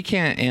slogans. If we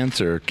can't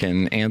answer,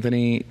 can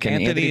Anthony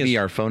be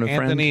our phone a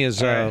friend? Anthony is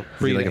free Is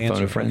he to like a phone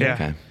answer. a friend? Yeah.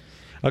 Okay.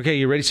 Okay,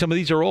 you ready? Some of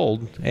these are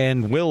old,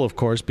 and Will, of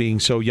course, being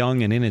so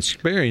young and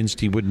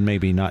inexperienced, he would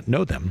maybe not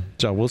know them.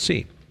 So we'll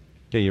see.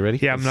 Okay, you ready?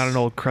 Yeah, I'm not an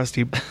old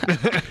crusty.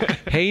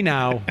 Hey,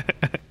 now.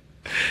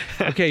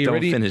 Okay, you Don't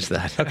ready? finish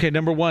that. Okay,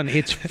 number one,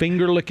 it's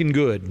finger licking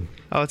good.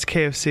 Oh, it's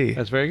KFC.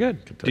 That's very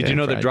good. Did you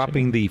know they're fried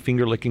dropping the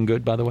finger licking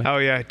good, by the way? Oh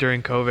yeah,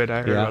 during COVID, I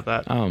heard Yeah. about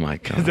that. Oh, my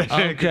God.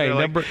 Okay, They're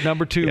like-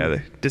 number two. Yeah,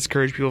 they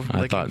discourage people from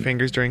I licking thought-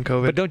 fingers during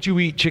COVID. But don't you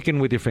eat chicken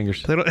with your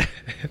fingers? They don't.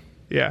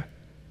 Yeah.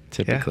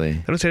 Typically. Yeah.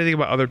 They don't say anything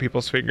about other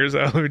people's fingers.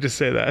 Let me just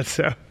say that.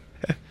 So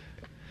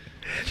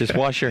Just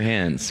wash your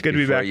hands good to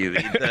be before back. you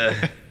eat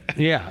the...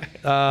 Yeah.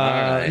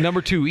 right.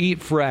 Number two,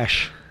 eat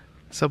fresh.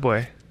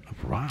 Subway.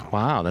 Wow.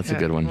 Wow, that's a Yeah,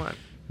 good one. come on.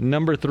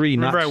 Number three,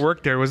 Remember, not... I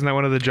worked there. Wasn't that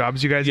one of the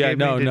jobs you guys Yeah, gave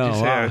no, me? Did no. you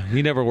say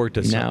You never worked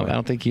at No, Subway. I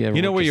don't think you ever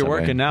You know worked where at you're Subway.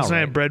 working now, Wasn't I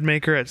a right? bread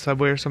maker at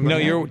Subway or something? No,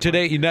 like you're that?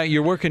 today.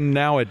 You're working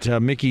now at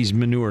Mickey's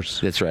Manures.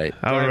 That's right.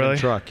 Oh, Driving really?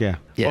 Truck, yeah.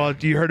 Yeah. Well,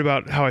 you heard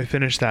about how I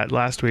finished that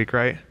last week,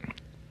 right?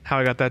 How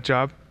I got that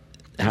job?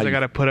 How Because I you- got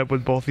to put up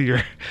with both of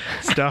your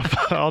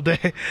stuff all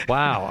day.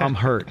 Wow, I'm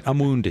hurt. I'm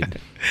wounded.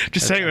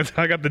 Just saying, that's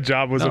how I got the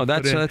job. Was No, I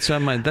put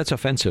in. that's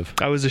offensive.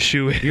 I was a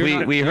shoe. We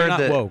you're heard not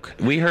that woke.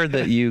 we heard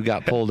that you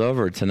got pulled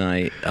over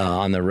tonight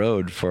on the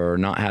road for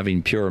not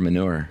having pure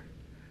manure,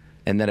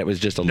 and that it was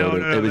just a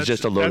load. It was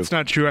just a load. That's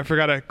not true. I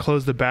forgot to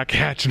close the back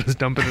hatch and was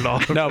dumping it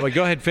all. No, but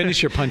go ahead,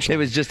 finish your punchline. It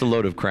was just a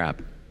load of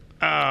crap.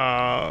 Oh,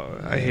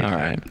 I hate All that.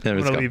 right, there I'm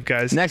we gonna go. leave,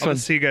 guys. Next I'll one.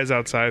 see you guys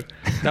outside.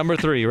 Number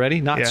three,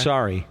 ready? Not Yeah.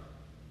 sorry.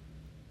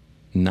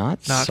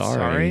 Not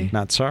sorry.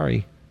 Not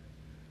sorry.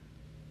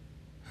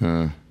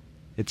 Huh.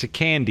 It's a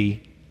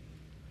candy.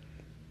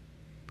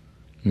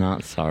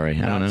 Not sorry.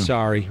 I don't know. Not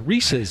sorry.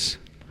 Reese's.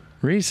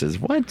 Reese's.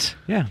 What?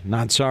 Yeah,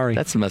 not sorry.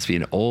 That must be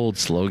an old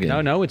slogan.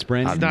 No, it's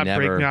brand I've new. Not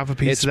never- break me off a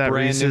piece It's of that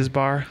brand Reese's new.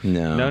 bar.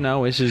 No.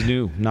 No, this is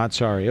new. Not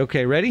sorry.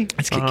 Okay, ready?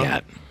 It's Kit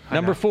Kat.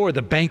 Number four,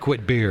 the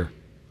banquet beer.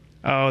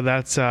 Oh,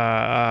 that's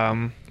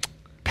Pabst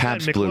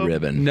Michelob? Blue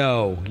Ribbon.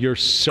 No, you're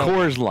so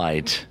Coors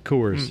Light.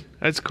 Coors.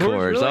 that's Coors.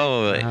 Coors. Really?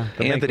 Oh, The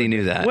Anthony banquet.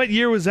 knew that. What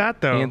year was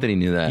that though? Anthony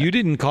knew that. You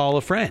didn't call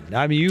a friend.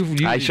 I mean,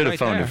 you I should have right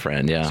phoned there. a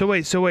friend. Yeah. So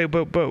wait,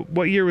 but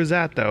what year was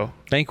that though?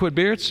 Banquet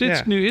beer. It's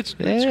Yeah. new. It's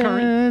Yeah,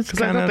 current. it's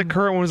Because I thought the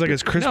current one was like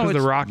as crisp No, as the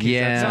it's- Rockies.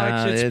 Yeah.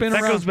 That's it's been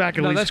that around. goes back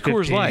at no, least that's Coors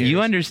 15 Light. You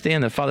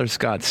understand that Father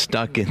Scott's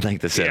stuck in like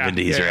the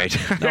 70s, Yeah. right?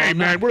 Hey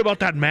man, what about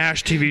that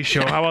MASH TV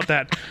show? How about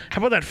that? How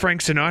about that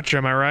Frank Sinatra?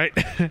 Am I right?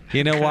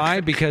 You know why?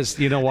 Because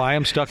you know why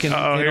I'm stuck in.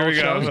 Oh, in here old we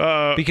go.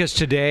 shows? Because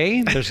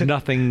today there's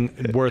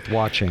nothing worth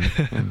watching.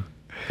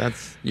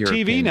 That's your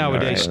TV opinion.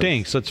 nowadays All right.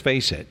 stinks. Let's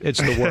face it. It's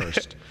the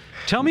worst.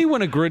 Tell me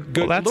when a good.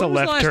 Well, that's when a was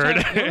the left last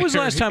turn. time- when was the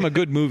last time a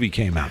good movie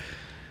came out?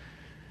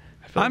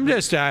 I'm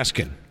just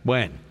asking.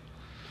 When?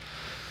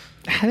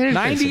 There's been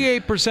some-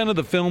 98% of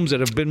the films that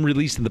have been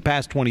released in the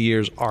past 20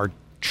 years are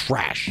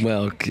trash.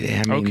 Well, I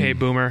mean, Okay,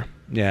 boomer.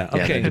 Yeah.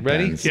 Yeah, Okay. that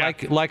Ready? depends. Yeah.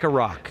 Like a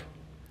rock.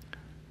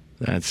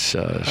 That's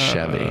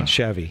Chevy.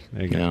 Chevy.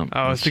 There you go. Yeah,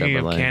 I was thinking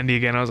of candy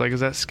again. I was like, is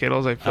that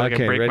Skittles? I feel like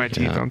I break my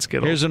teeth on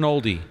Skittles. Here's an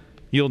oldie.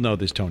 You'll know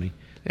this, Tony.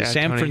 The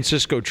San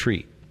Francisco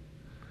treat.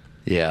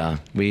 Yeah,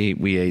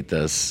 we ate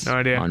this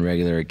on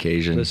regular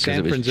occasion. The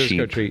San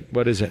Francisco treat.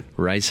 What is it?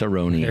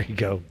 Rice-A-Roni. There you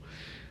go.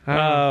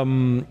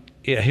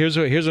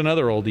 Here's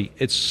another oldie.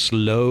 It's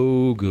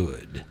slow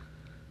good.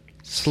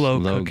 Slow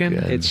cooking?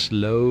 Good. It's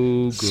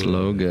slow good.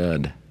 Slow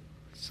good.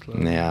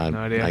 Yeah, No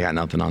idea. I got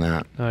nothing on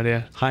that. No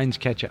idea. Heinz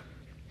ketchup.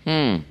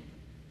 Yeah,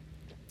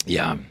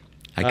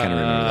 I kind of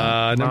remember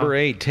that. Number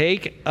 8.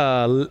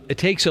 It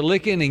takes a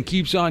licking and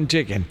keeps on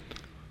ticking.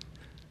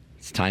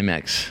 It's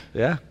Timex.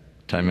 Yeah.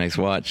 Timex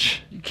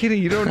watch. You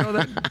kidding? You don't know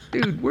that?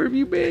 Dude, where have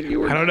you been? You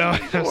were I don't know.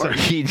 I'm sorry.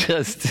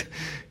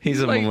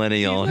 He's a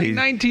millennial. He's like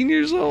 19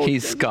 years old. He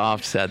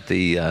scoffs at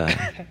the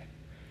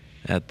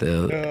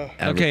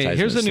Okay,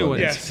 here's a new one.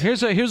 Yes.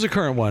 Here's a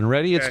current one.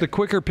 Ready? It's Okay. the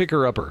Quicker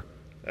Picker Upper.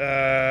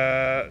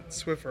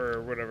 Swiffer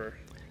or whatever.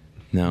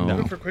 No.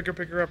 Swiffer Quicker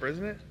Picker Upper,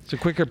 isn't it? It's a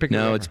Quicker Picker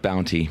Upper. No, it's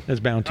Bounty. It's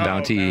Bounty.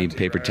 Bounty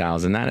paper right.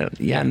 towels. And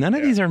none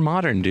of these are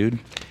modern, dude.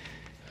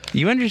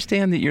 You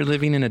understand that you're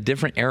living in a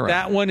different era.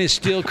 That one is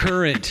still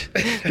current.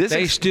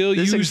 They still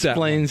this use that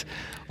one. explains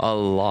a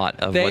lot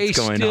of They what's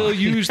going still on.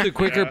 use the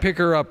Quicker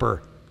Picker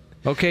Upper.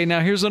 Okay, now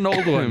here's an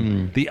old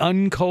one. The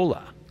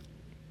Uncola.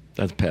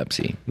 That's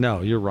Pepsi.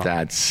 No, you're wrong.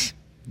 That's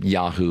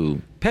Yahoo.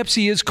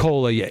 Pepsi is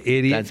cola, you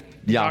idiot. That's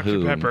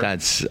Yahoo. Pepper.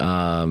 That's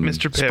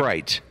Mr. Pibb.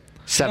 Sprite.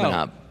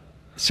 7-Up.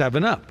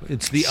 7-Up.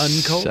 It's the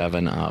Uncola.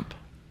 7-Up.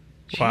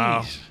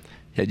 Wow.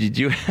 Yeah, did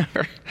you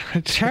ever?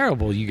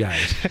 Terrible, you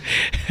guys.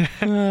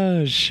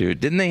 Oh shoot!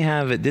 Didn't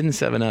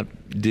 7-Up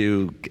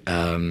do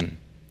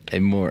a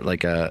more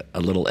like a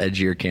little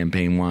edgier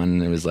campaign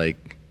one? It was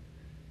like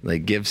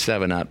give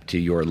 7-Up to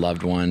your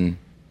loved one.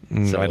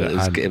 So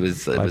it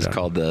was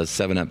called the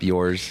 7-Up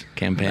Yours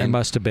campaign. It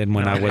must have been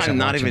when I wasn't I'm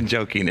not watching. even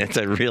joking. It's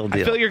a real deal.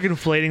 I feel like you're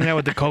conflating that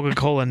with the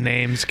Coca-Cola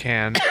names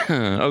can.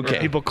 Okay.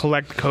 People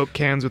collect Coke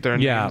cans with their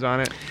names on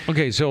it.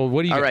 Okay, so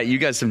what do you All got? right, you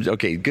got some.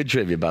 Okay, good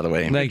trivia, by the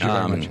way. Thank you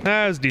very much.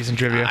 That was decent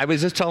trivia. I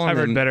was just telling I've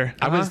them. heard better.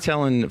 I was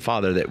telling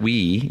Father that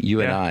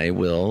you and Yeah. I,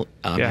 will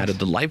had a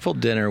delightful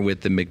dinner with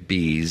the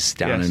McBees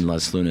down Yes. in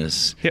Las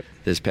Lunas Yep.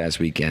 this past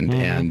weekend,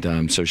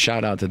 and so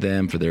shout out to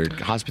them for their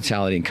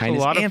hospitality and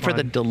kindness, lot of and for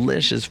the fun.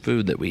 delicious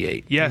food that we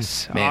ate.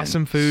 Yes, Man,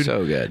 awesome food.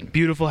 so good.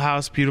 Beautiful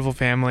house, beautiful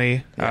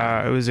family.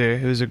 It was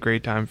a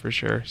great time for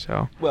sure.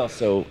 So Well,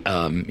 so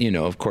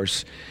of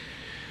course,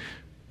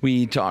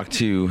 we talked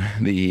to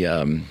the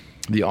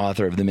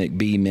author of the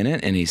McBee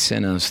Minute, and he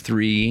sent us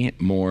 3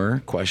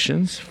 more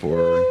questions for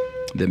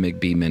the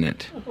McBee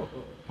Minute.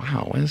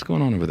 Wow, what is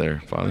going on over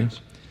there, Father?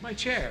 My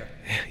chair.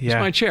 yeah, It's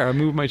my chair. I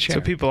moved my chair.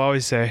 so people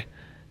always say.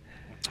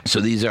 So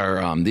these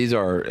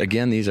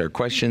are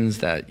questions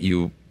that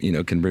you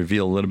can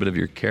reveal a little bit of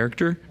your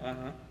character,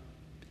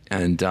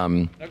 and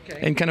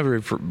kind of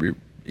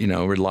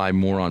rely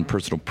more on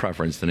personal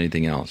preference than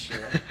anything else.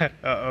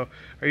 Uh-oh.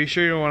 Are you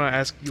sure you want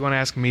to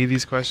ask me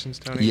these questions,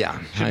 Tony?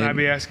 Yeah. Shouldn't I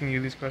be asking you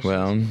these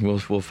questions?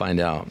 Well, we'll find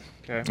out.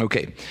 Okay.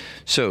 Okay.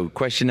 So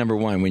question number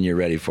 1, when you're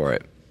ready for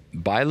it: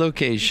 by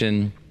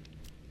location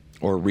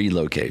or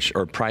relocation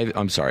or private?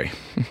 I'm sorry,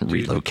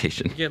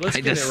 relocation. Yeah, let's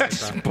I get just it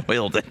right, Tom.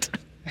 spoiled it.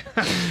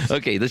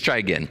 Okay, let's try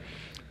again.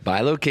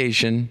 By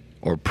location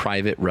or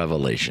private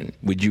revelation?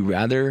 Would you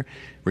rather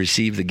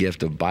receive the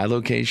gift of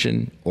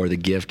bilocation or the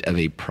gift of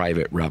a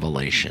private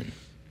revelation?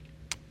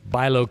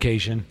 By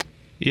location.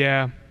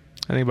 Yeah,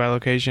 I think by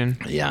location.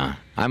 Yeah,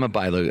 I'm a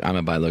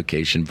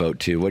bilocation vote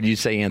too. What do you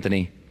say,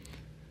 Anthony?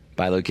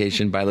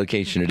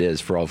 Bilocation it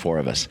is for all 4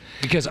 of us.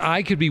 Because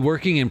I could be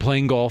working and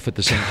playing golf at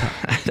the same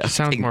time.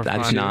 Sounds more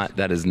fun.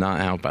 That is not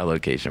how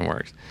bilocation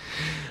works.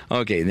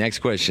 Okay, next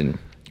question.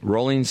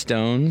 Rolling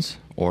Stones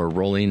or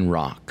Rolling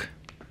Rock?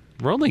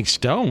 Rolling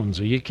Stones.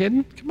 Are you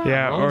kidding? Come on.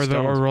 Yeah, Rolling or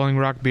Stones. Rolling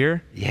Rock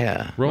beer.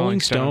 Yeah. Rolling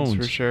Stones.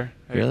 for sure.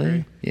 I Really?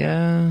 agree.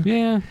 Yeah.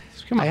 Yeah.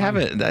 Come on. I have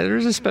it.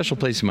 There's a special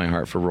place in my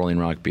heart for Rolling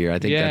Rock beer. I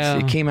think Yeah.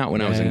 it came out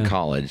when I was in Yeah.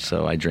 college,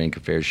 so I drank a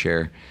fair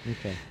share.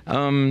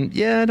 Okay.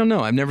 Yeah, I don't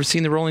know. I've never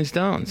seen the Rolling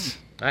Stones.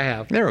 I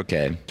have. They're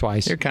okay.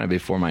 Twice. They're kind of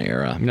before my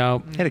era.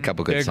 No. They had a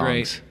couple good They're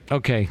songs. great.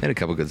 Okay. They had a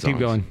couple good songs. Keep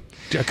going.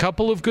 A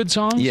couple of good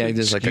songs? Yeah,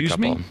 just like a Excuse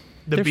couple. me?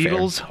 The They're fair.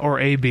 Beatles or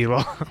a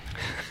Beatle?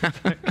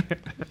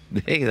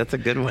 Hey, that's a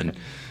good one.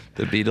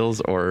 The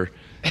Beatles or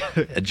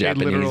a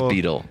Japanese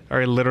beetle.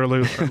 Or a literal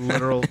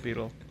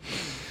Beatle.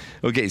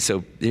 Okay,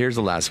 so here's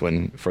the last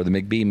one for the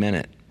McBee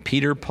Minute.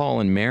 Peter, Paul,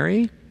 and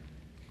Mary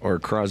or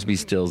Crosby,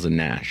 Stills, and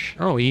Nash?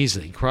 Oh,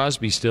 easily.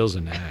 Crosby, Stills,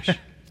 and Nash.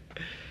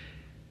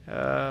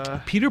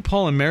 Peter,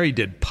 Paul, and Mary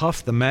did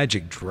Puff the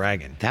Magic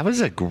Dragon. That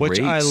was a great Which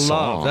I song.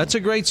 love. That's a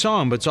great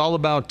song, but it's all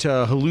about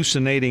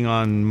hallucinating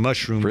on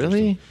mushrooms. or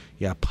Really? something.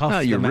 Yeah, Puff. Oh,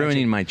 the you're Magic-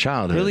 ruining my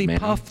childhood, Really, man.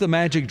 Puff the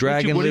Magic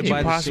Dragon What lived did you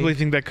by possibly the sea.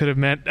 think that could have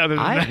meant other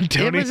than that, It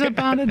Tony? was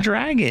about a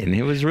dragon.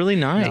 It was really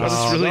nice. That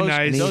was really those-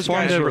 nice. And he those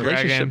formed guys a were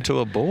relationship dragon. to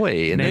a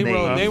boy. And They,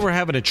 then they were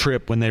having a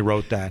trip when they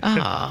wrote that.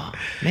 Oh,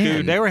 man.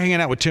 Dude, they were hanging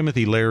out with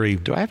Timothy Leary.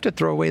 Do I have to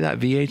throw away that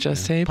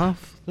VHS tape?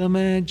 Puff the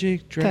Magic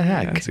What Dragon. the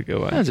heck? That's a good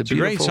one. That's It's a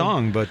great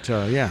song, but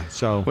yeah.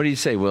 So What do you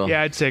say, Will?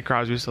 Yeah, I'd say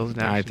Crosby, Stills,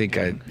 Nash. I think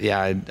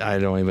I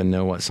don't even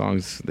know what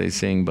songs they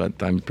sing, but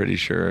I'm pretty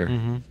sure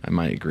I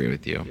might agree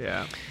with you.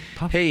 Yeah.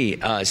 Hey,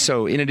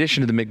 so in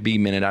addition to the McBee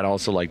Minute, I'd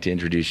also like to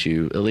introduce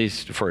you, at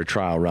least for a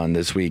trial run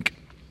this week,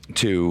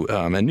 to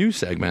a new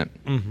segment,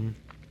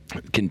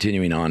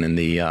 continuing on in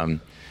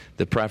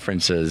the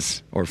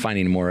preferences or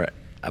finding more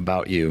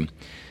about you,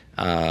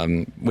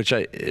 which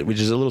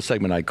is a little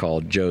segment I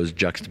call Joe's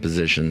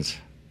Juxtapositions.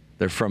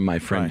 They're from my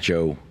friend Right.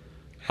 Joe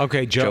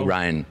okay, Joe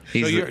Ryan. So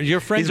your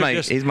friends he's are my,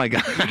 just he's my guy.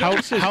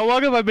 How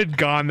long have I been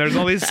gone? There's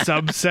all these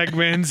sub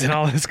segments and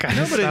all this kind of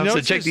Nobody stuff. knows So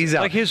check this. these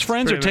out. Like his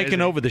friends are Pretty taking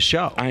amazing. over the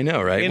show. I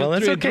know, right? In Well,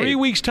 that's in okay. 3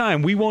 weeks'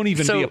 time, we won't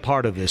even be a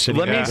part of this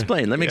anymore. Let me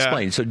explain. Let me Yeah.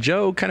 explain. So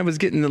Joe kind of was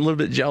getting a little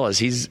bit jealous.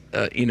 He's,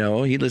 he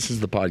listens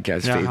to the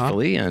podcast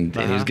faithfully, and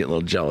he was getting a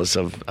little jealous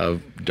of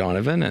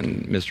Donovan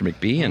and Mr.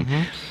 McBee, and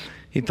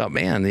he thought,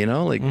 man,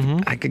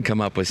 I could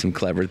come up with some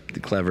clever,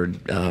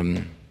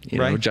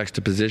 Right.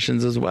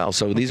 juxtapositions as well.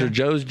 So these are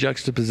Joe's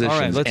juxtapositions. All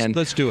right,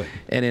 let's do it.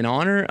 And in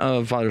honor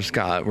of Father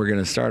Scott, we're going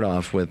to start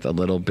off with a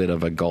little bit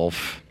of a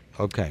golf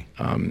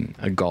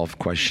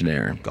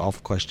questionnaire.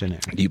 Golf questionnaire.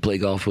 Do you play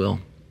golf, Will?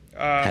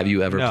 Have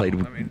you ever no.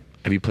 played?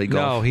 Have you played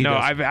golf? No, he No,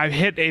 doesn't. I've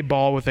hit a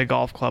ball with a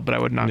golf club, but I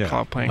would not Yeah.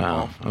 call it playing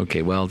Wow. golf.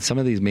 Okay. Well, some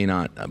of these may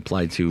not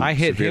apply to. I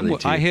hit him. severely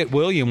to you. I hit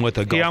William with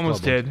a golf He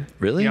almost club. did.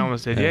 Really? He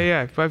almost did.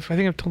 Yeah. I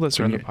think I've told that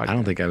story on the podcast. I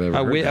don't think I've ever. I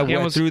heard went, that. He went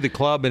almost- through the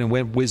club and it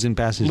went whizzing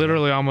past his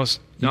Literally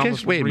almost. You guys,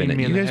 almost wait a reamed minute.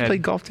 me in You the guys head.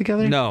 played golf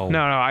together? No. No,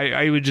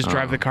 I would just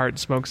drive the cart and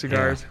smoke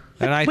cigars.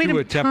 And I Wait threw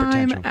a temper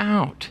time tantrum.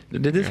 out.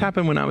 Did this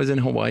happen when I was in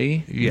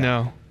Hawaii? Yeah.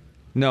 No.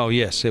 No,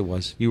 yes, it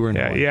was. You were in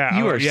Hawaii. Yeah.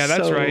 You oh, are yeah,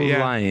 that's so right. Yeah.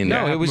 lying.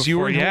 No, it was you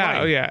were in Yeah.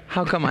 Hawaii. Oh, yeah.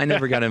 How come I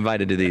never got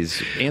invited to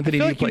these? Anthony, I do feel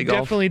you like play you golf?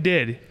 definitely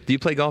did. Do you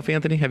play golf,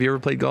 Anthony? Have you ever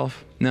played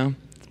golf? No.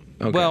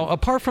 Okay. Well,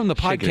 apart from the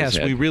Shaking his podcast,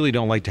 head. we really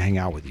don't like to hang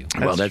out with you.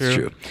 Well, that's That's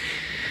true. true.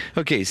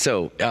 Okay,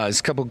 so there's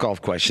a couple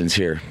golf questions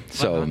here.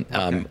 So,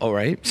 all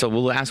right. So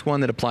we'll ask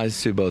one that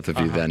applies to both of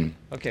you then.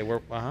 Okay,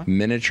 we're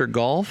Miniature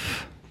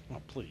golf Oh,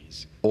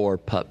 please. or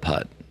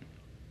putt-putt?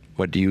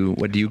 What do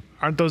you?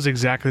 Aren't those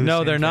exactly the No,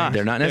 same they're not. thing?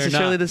 They're not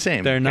necessarily the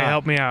same. They're Okay, not.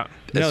 help me out.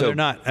 No, So- they're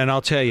not. And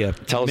I'll tell you.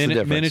 Tell us the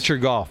difference. Miniature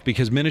golf,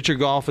 because miniature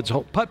golf, it's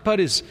putt-putt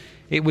is.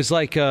 It was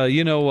like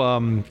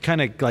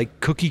kind of like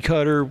cookie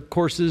cutter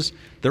courses.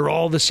 They're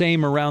all the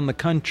same around the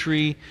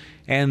country,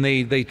 and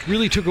they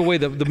really took away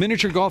the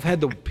miniature golf had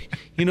the wheel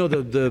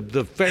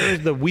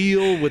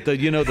with the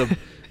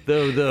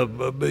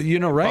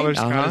right. Father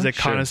Scott is a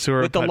sure.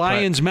 connoisseur With the of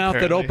lion's putt-putt, mouth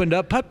that apparently. opened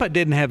up. Putt-putt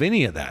didn't have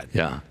any of that.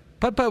 Yeah.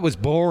 Putt-putt was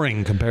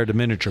boring compared to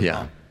miniature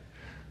Yeah.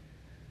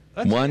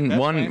 golf. One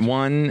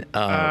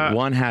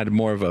had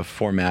more of a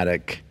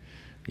formatic,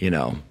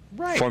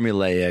 Right.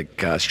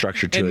 formulaic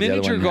structure to And it. The other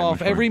miniature one had golf,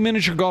 much more- every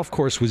miniature golf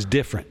course was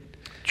different.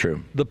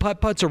 True. The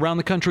putt-putts around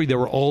the country, they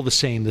were all the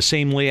same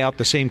layout,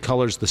 the same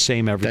colors, the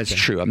same everything. That's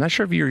true. I'm not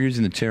sure if you're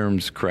using the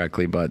terms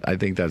correctly, but I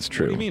think that's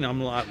true. What do you mean?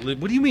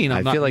 What do you mean? I'm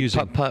I not feel like using.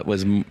 putt-putt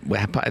was.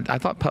 I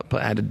thought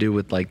putt-putt had to do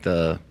with like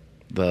the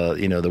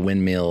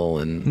windmill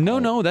and.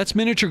 No, that's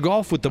miniature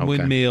golf with the Okay.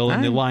 windmill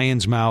and the All right.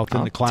 lion's mouth and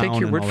I'll the clown. take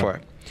your and word all for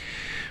that. it.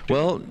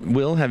 Well,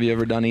 Will, have you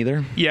ever done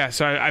either? Yeah,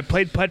 so I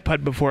played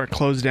putt-putt before it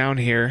closed down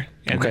here.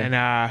 And Okay. then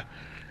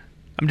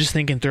I'm just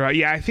thinking throughout.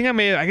 Yeah, I think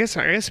I guess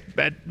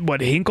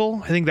at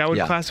Hinkle, I think that would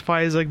Yeah.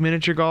 classify as like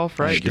miniature golf,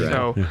 right? think you're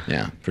So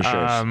Yeah, for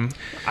sure.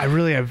 I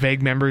really have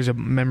vague memories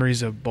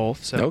of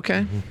both. So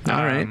Okay.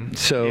 All right.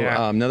 So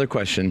yeah. another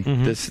question.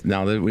 This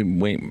now that we're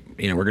going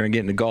to get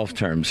into golf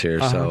terms here.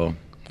 So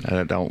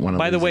I don't want to.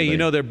 By the way,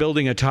 they're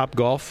building a Top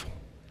Golf.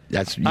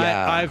 that's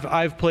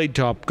I've played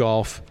Top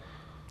Golf.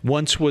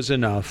 Once was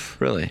enough.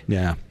 really.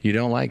 Yeah. You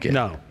don't like it?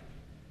 No.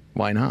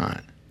 Why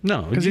not?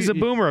 No. because he's a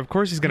boomer, of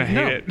course he's gonna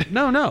hate it.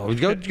 No.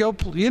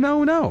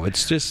 Go. No.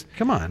 It's just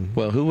come on.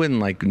 Well, who wouldn't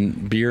like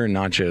beer and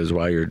nachos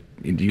while you're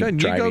Good.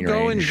 driving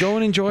Go and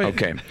enjoy it.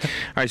 Okay. All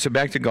right. So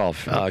back to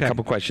golf. A Okay.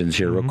 couple questions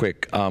here, real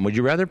quick. Would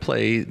you rather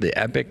play the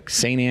epic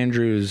St.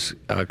 Andrews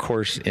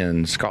course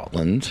in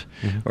Scotland,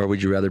 or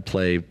would you rather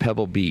play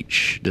Pebble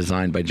Beach,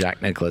 designed by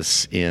Jack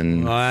Nicklaus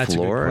in That's a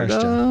good Florida?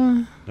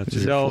 question.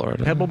 Is it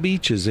Florida? Pebble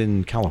Beach is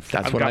in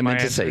California. That's what got I my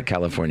meant to say. answer.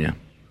 California.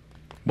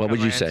 What would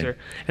My you say? answer.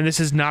 And this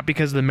is not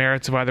because of the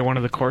merits of either one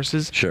of the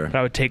courses. Sure. But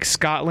I would take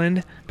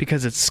Scotland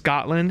because it's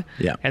Scotland.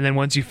 Yeah. And then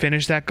once you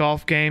finish that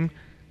golf game,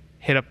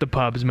 hit up the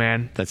pubs,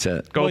 man. That's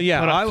it. Go Well, yeah,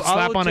 put up, I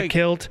slap would on a take-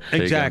 kilt.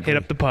 Exactly.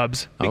 Hit up the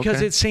pubs. Because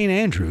Okay. it's St.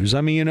 Andrews.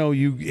 I mean,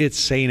 it's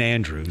St.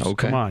 Andrews.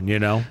 Okay. Come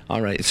on,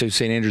 All right. So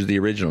St. Andrews, the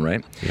original,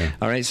 right? Yeah.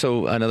 All right.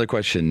 So another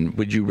question: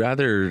 would you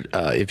rather,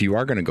 if you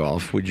are going to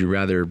golf, would you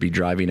rather be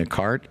driving a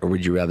cart, or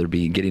would you rather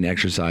be getting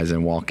exercise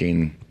and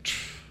walking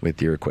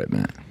with your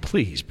equipment?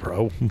 Please,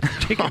 bro.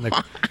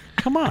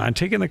 Come on,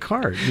 take in the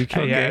cart.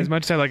 Yeah, as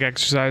much as I like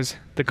exercise,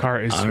 the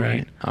cart is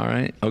sweet. All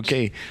right.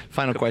 Okay.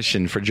 Final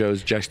question for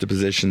Joe's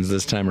juxtapositions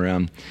this time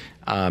around.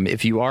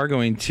 If you are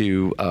going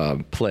to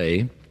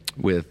play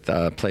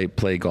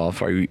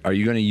golf, are you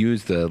going to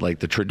use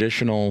the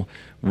traditional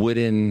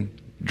wooden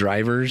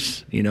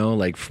drivers?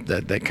 Like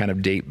that kind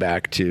of date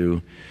back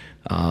to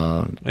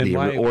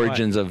the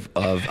origins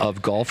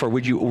of golf, or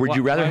would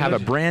you rather have a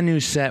brand new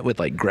set with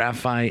like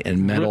graphite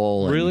and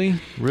metal really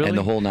and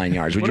the whole 9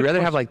 yards? Would you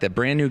rather have like the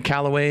brand new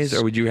Callaways,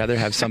 or would you rather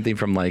have something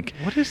from like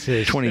what is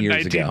this 20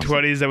 years ago?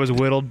 1920s that was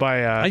whittled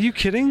by Are you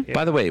kidding?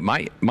 By the way,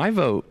 my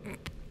vote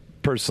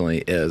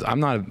personally is I'm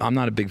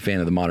not a big fan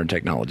of the modern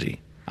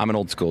technology. I'm an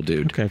old school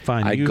dude. Okay,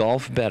 fine. I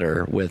golf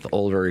better with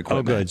older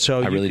equipment. Oh, good.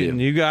 So I really do.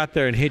 You go out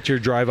there and hit your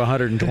drive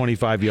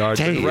 125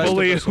 yards. Hey, at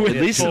least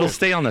it'll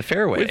stay on the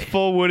fairway. with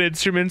full wood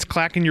instruments,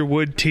 clacking your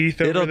wood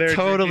teeth over there.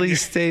 It'll totally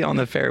stay on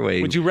the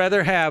fairway. Would you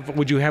rather have?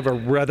 Are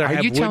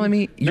you telling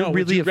me you're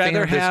really a fan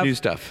of this new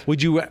stuff?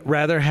 Would you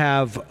rather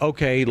have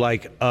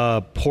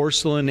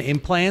porcelain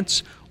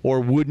implants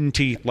or wooden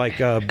teeth like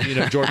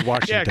George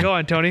Washington? Yeah, go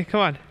on, Tony. Come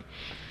on.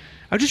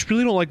 I just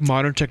really don't like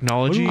modern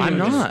technology. I'm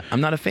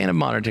not a fan of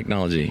modern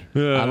technology.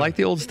 I like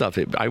the old stuff.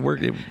 Would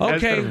you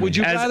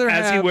rather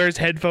have? As he wears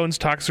headphones,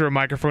 talks through a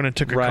microphone, and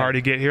took a car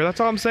to get here.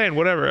 That's all I'm saying.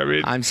 Whatever. I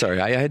mean, I'm sorry.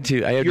 I had to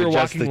you're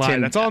adjust walking the line. tin.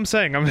 That's all I'm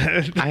saying.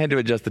 I had to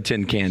adjust the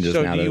tin can just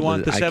now. So do you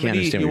want the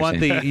 70? You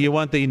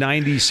want the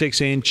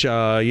 96-inch,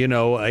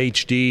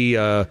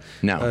 HD?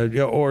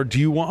 No. Or do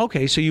you want?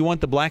 Okay, so you want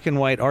the black and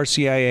white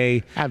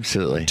RCIA?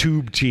 Absolutely.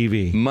 Tube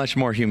TV. Much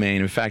more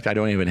humane. In fact, I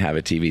don't even have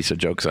a TV, so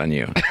joke's on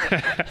you.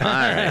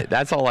 All right,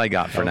 that's all I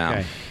got for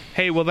now.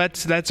 Hey, well,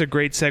 that's a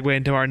great segue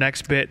into our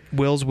next bit,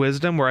 Will's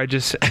Wisdom, where I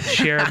just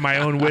share my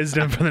own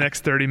wisdom for the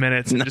next 30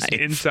 minutes. Nice. Just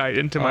insight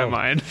into my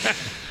mind.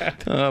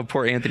 Oh,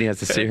 poor Anthony has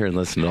to sit here and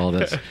listen to all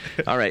this.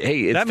 All right,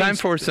 hey, it's time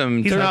for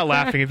some... He's not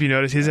laughing, if you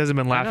notice. He hasn't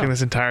been laughing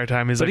this entire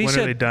time. He's when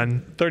are they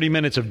done? 30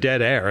 minutes of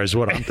dead air is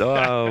what I'm...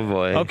 Oh,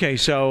 boy. Okay,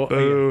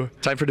 so...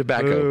 time for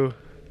tobacco.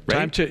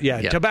 Time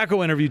to...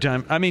 tobacco interview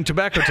time.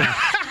 Tobacco time.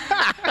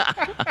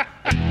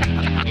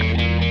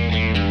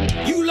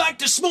 You like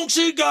to smoke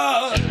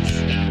cigars.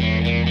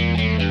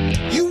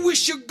 You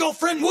wish your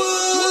girlfriend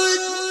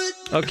would.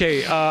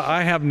 Okay,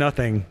 I have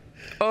nothing.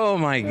 Oh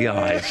my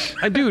gosh,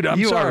 dude!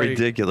 You sorry. are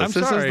ridiculous.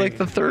 This is like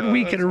the third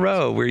week in a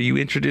row where you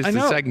introduced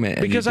the segment.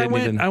 And because I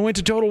went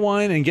to Total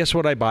Wine and guess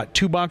what I bought?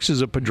 2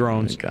 boxes of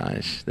Padrones. Oh my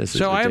gosh, this is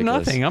so ridiculous. I have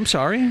nothing. I'm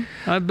sorry.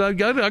 I'll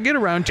get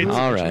around to it.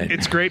 All right.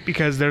 It's great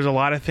because there's a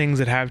lot of things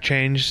that have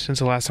changed since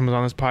the last time I was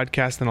on this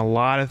podcast, and a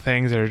lot of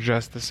things that are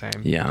just the same.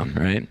 Yeah,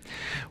 right.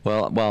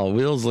 Well, while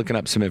Will's looking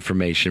up some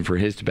information for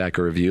his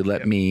tobacco review,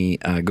 let me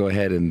go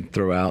ahead and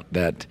throw out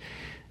that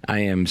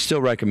I am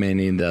still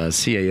recommending the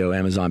CAO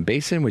Amazon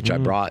Basin, which I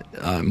brought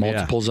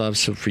multiples of,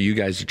 so for you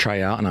guys to try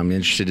out, and I'm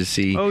interested to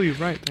see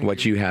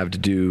what you have to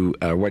do,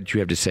 what you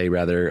have to say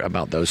rather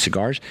about those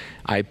cigars.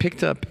 I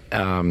picked up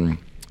a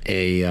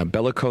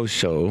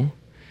Bellicoso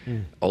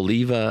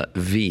Oliva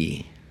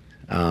V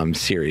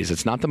series.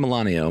 It's not the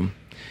Melanio.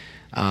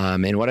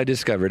 And what I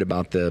discovered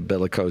about the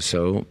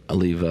Bellicoso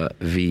Oliva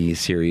V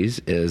series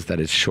is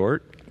that it's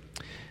short,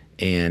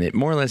 and it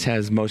more or less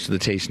has most of the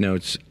taste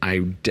notes. I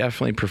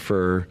definitely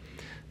prefer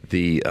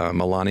the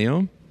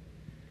Melanio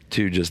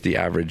to just the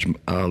average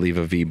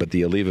Oliva V, but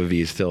the Oliva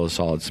V is still a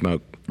solid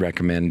smoke.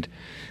 Recommend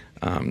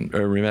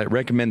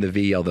the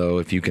V, although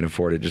if you can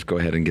afford it, just go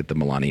ahead and get the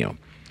Melanio.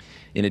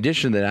 In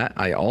addition to that,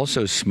 I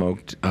also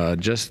smoked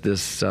just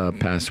this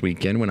past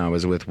weekend when I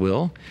was with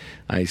Will.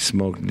 I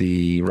smoked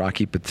the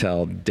Rocky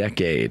Patel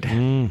Decade.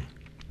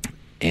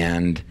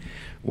 And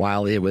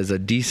while it was a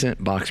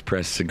decent box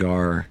press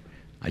cigar,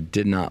 I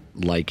did not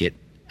like it.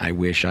 I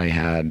wish I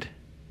had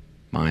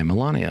my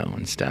Melanio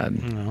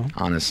instead,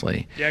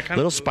 honestly. Yeah, a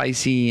little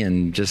spicy,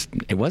 and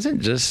it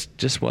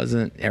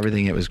wasn't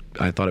everything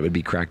I thought it would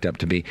be cracked up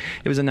to be.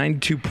 It was a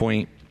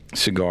 92-point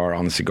cigar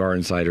on the Cigar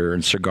Insider,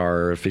 and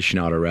Cigar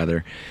Aficionado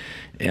rather.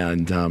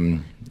 And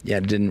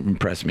it didn't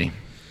impress me.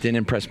 Didn't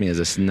impress me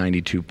as a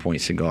 92-point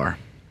cigar.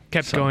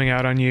 Kept going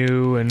out on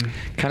you, and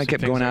kind of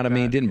kept going out of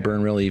me. Didn't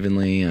burn real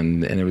evenly,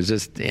 and it was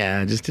just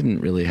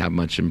didn't really have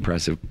much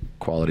impressive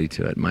quality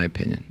to it, in my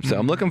opinion. So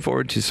I'm looking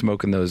forward to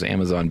smoking those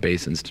Amazon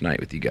Basins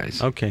tonight with you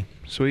guys. Okay,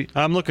 sweet.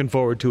 I'm looking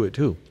forward to it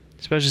too,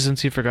 especially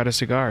since you forgot a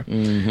cigar.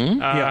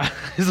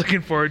 He's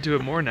looking forward to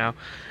it more now.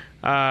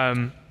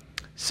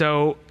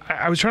 So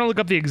I was trying to look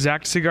up the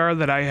exact cigar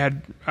that I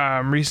had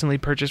recently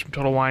purchased from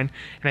Total Wine,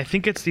 and I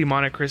think it's the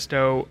Monte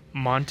Cristo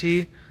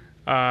Monty.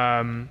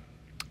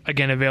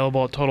 Again,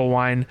 available at Total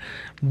Wine.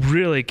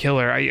 Really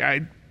killer.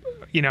 I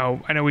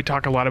know we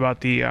talk a lot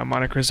about the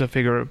Monte Cristo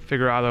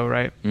Figurado,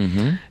 right?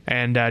 Mm-hmm.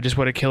 And just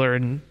what a killer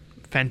and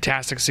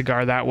fantastic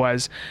cigar that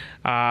was.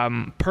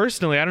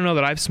 Personally, I don't know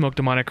that I've smoked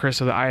a Monte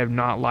Cristo that I have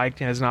not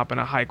liked and has not been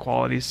a high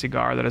quality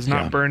cigar that has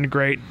not burned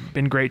great,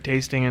 been great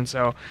tasting. And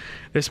so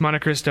this Monte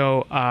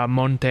Cristo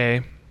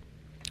Monte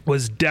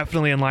was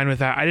definitely in line with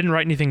that. I didn't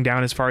write anything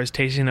down as far as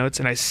tasting notes,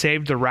 and I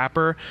saved the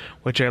wrapper,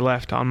 which I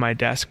left on my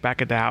desk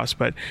back at the house,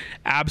 but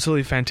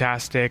absolutely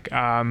fantastic.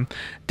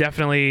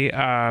 Definitely,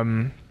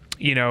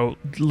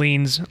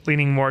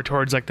 leaning more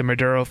towards like the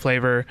Maduro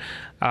flavor.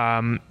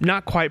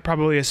 Not quite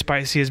probably as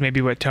spicy as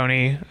maybe what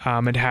Tony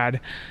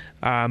had,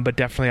 but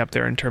definitely up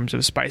there in terms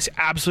of spice.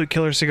 Absolute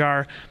killer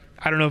cigar.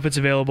 I don't know if it's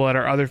available at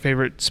our other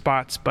favorite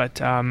spots,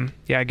 but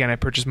again, I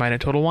purchased mine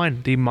at Total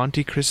Wine, the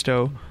Monte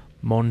Cristo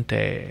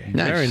Monte.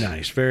 Nice. Very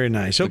nice, very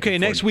nice. Okay,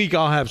 next week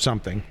I'll have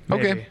something.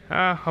 Maybe. Okay.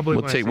 I'll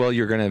believe We'll take. Well,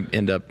 you're going to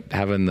end up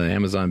having the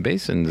Amazon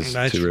Basins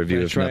to review,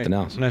 if right. nothing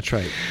else. That's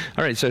right.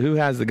 All right. So who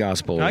has the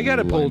gospel? I got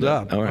it pulled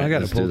up. All right, I got it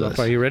let's pulled do up. this.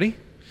 Are you ready?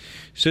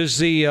 Says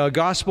the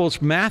gospel.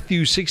 It's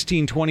Matthew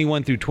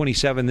 16:21 through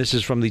 27. This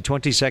is from the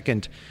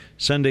 22nd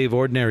Sunday of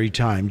Ordinary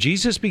Time.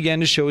 Jesus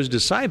began to show his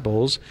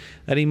disciples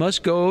that he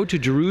must go to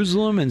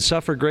Jerusalem and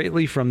suffer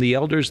greatly from the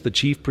elders, the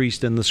chief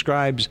priests, and the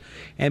scribes,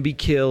 and be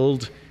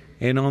killed,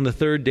 and on the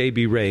third day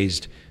be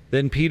raised.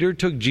 Then Peter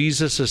took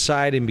Jesus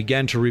aside and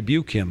began to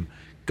rebuke him.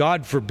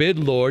 God forbid,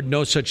 Lord,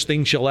 no such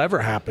thing shall ever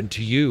happen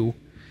to you.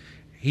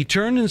 He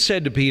turned and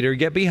said to Peter,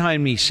 Get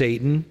behind me,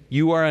 Satan.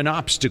 You are an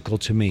obstacle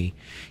to me.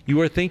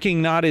 You are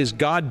thinking not as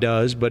God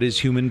does, but as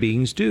human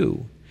beings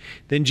do.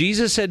 Then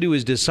Jesus said to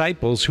his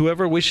disciples,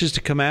 Whoever wishes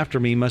to come after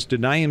me must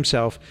deny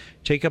himself,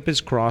 take up his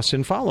cross,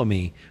 and follow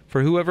me.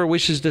 For whoever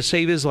wishes to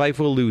save his life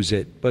will lose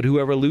it, but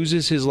whoever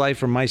loses his life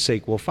for my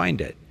sake will find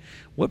it.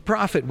 What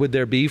profit would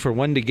there be for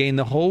one to gain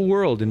the whole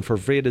world and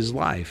forfeit his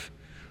life?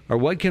 Or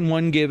what can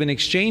one give in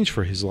exchange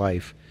for his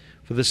life?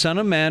 For the Son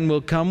of Man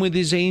will come with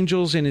his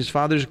angels in his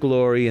Father's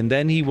glory, and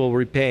then he will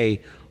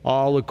repay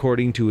all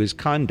according to his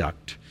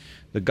conduct.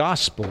 The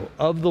gospel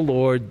of the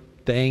Lord.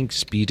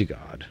 Thanks be to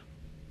God.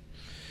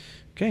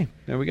 Okay,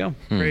 there we go.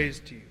 Praise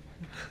to you.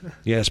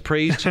 Yes,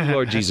 praise to the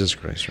Lord Jesus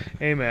Christ.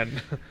 Right.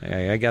 Amen.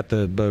 I got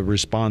the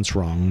response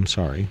wrong. I'm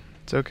sorry.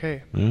 It's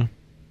okay. Yeah.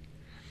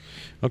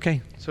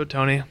 Okay. So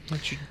Tony, why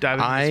don't you dive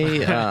into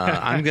this one?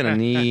 I'm gonna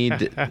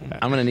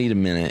need a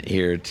minute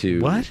here to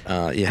What?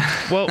 Yeah.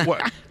 Well,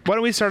 why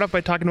don't we start off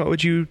by talking about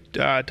what you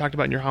talked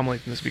about in your homily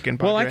from this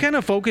weekend? Well, I Padre? kind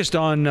of focused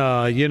on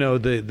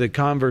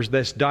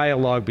this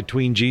dialogue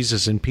between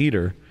Jesus and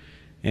Peter,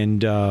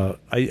 and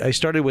I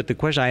started with the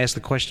question. I asked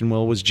the question: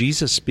 Well, was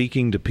Jesus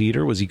speaking to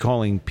Peter? Was he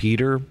calling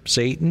Peter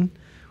Satan,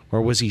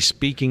 or was he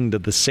speaking to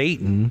the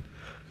Satan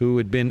who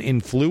had been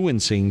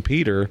influencing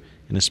Peter,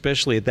 and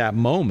especially at that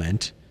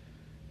moment?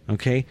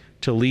 Okay,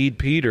 to lead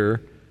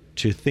Peter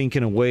to think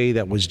in a way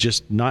that was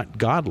just not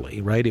godly,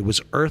 right? It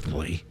was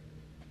earthly.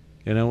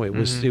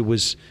 It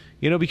was,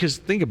 because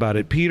think about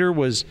it. Peter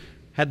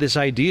had this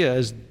idea,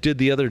 as did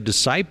the other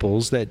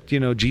disciples, that,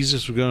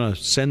 Jesus was going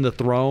to send the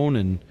throne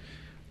and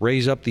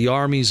raise up the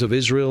armies of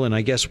Israel and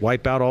I guess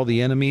wipe out all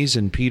the enemies,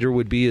 and Peter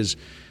would be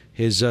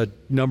his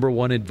number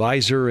one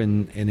advisor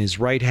and his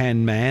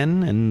right-hand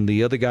man, and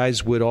the other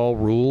guys would all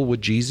rule with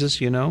Jesus,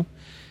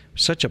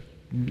 Such a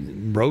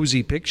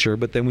rosy picture,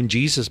 but then when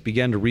Jesus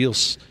began to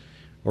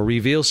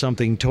reveal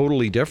something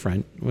totally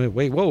different,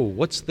 wait, whoa,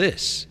 what's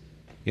this?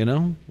 You're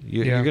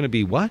going to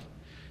be what?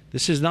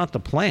 This is not the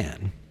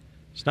plan.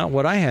 It's not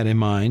what I had in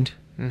mind.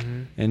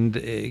 Mm-hmm. And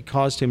it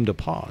caused him to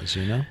pause,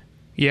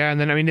 Yeah, and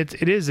then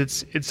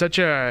it's such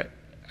an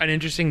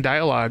interesting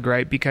dialogue,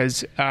 right?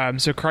 Because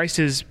so Christ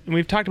is, and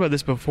we've talked about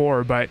this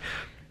before, but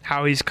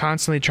how he's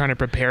constantly trying to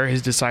prepare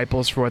his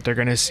disciples for what they're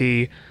going to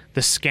see,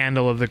 the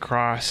scandal of the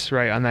cross,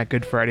 right, on that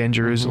Good Friday in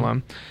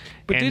Jerusalem. Mm-hmm.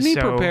 But didn't he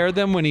prepare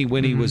them when he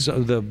was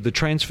the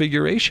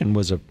transfiguration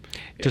was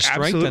to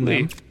strengthen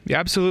them? Yeah,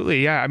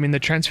 absolutely, yeah. I mean, the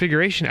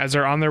transfiguration, as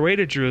they're on their way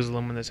to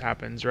Jerusalem when this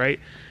happens,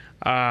 right?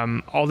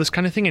 All this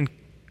kind of thing, and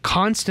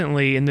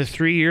constantly in the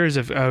 3 years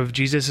of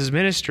Jesus'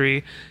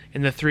 ministry,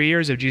 in the 3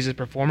 years of Jesus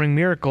performing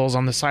miracles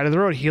on the side of the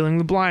road, healing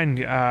the blind,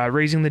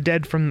 raising the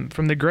dead from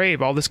the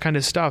grave, all this kind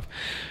of stuff,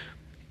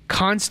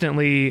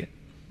 constantly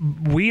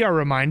we are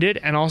reminded,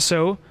 and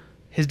also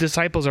his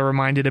disciples are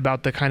reminded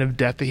about the kind of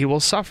death that he will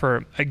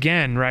suffer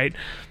again, right?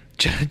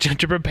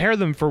 To prepare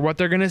them for what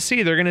they're going to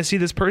see. They're going to see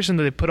this person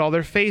that they put all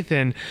their faith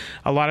in.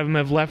 A lot of them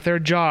have left their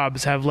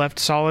jobs, have left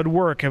solid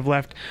work, have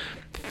left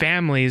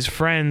families,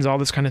 friends, all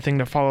this kind of thing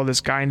to follow this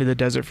guy into the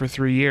desert for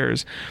 3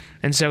 years.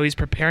 And so he's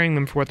preparing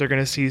them for what they're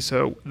going to see,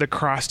 so the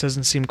cross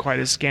doesn't seem quite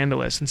as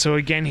scandalous. And so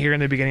again, here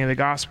in the beginning of the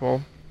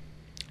gospel,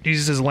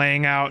 Jesus is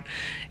laying out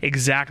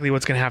exactly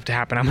what's going to have to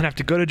happen. I'm going to have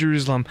to go to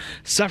Jerusalem,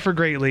 suffer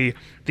greatly.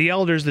 The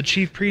elders, the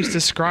chief priests,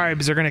 the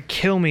scribes are going to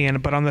kill me,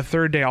 but on the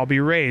third day I'll be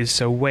raised.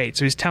 So wait.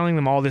 So he's telling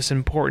them all this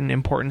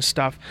important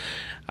stuff.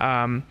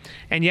 And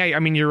yeah, I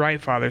mean, you're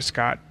right, Father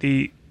Scott.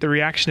 The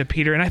reaction of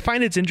Peter, and I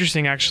find it's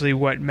interesting actually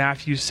what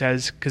Matthew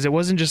says, because it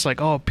wasn't just like,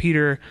 oh,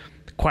 Peter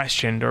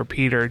questioned or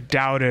Peter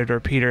doubted or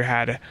Peter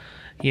had,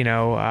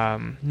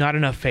 not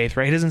enough faith,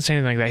 right? He doesn't say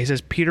anything like that. He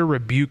says Peter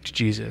rebuked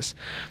Jesus.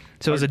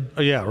 So it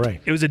was right.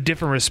 It was a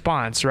different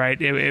response,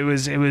 right? It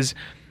was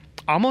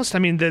almost, I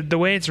mean, the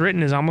way it's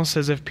written is almost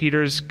as if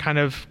Peter's kind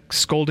of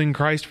scolding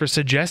Christ for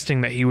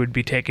suggesting that he would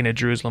be taken to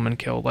Jerusalem and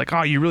killed. Like,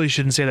 oh, you really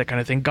shouldn't say that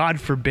kind of thing. God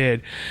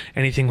forbid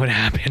anything would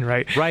happen,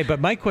 right? Right, but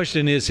my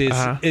question is he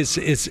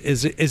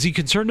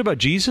concerned about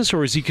Jesus,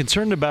 or is he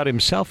concerned about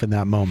himself in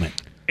that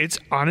moment? It's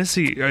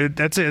honestly,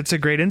 it's a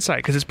great insight,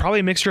 because it's probably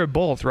a mixture of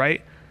both,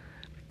 right?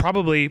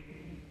 Probably,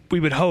 we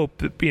would hope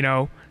that,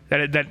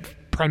 that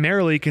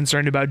primarily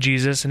concerned about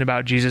Jesus and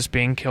about Jesus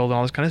being killed and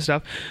all this kind of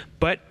stuff.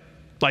 But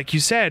like you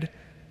said,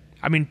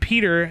 I mean,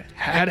 Peter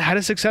had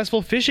a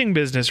successful fishing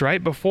business,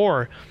 right?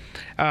 Before,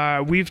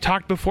 we've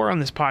talked before on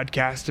this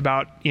podcast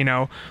about,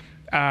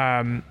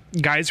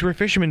 guys who were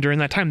fishermen during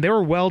that time. They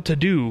were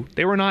well-to-do.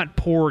 They were not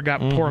poor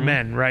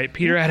men, right?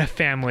 Peter had a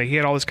family. He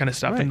had all this kind of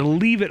stuff. Right. And to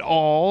leave it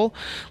all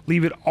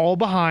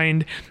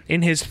behind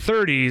in his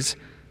 30s,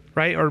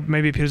 right? Or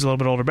maybe Peter's a little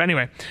bit older, but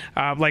anyway,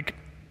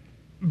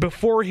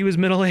 before he was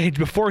middle-aged,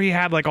 before he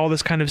had like all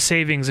this kind of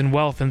savings and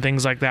wealth and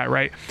things like that,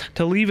 right?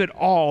 To leave it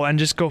all and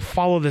just go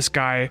follow this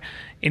guy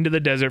into the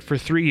desert for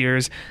 3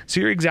 years. So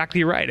you're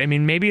exactly right. I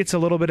mean, maybe it's a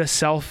little bit of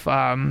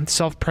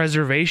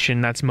self-preservation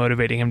that's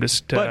motivating him to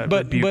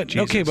rebuke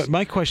Jesus. Okay, but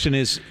my question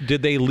is,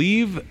 did they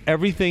leave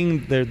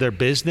everything, their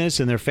business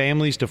and their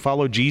families, to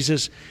follow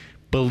Jesus,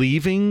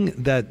 believing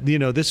that,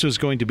 this was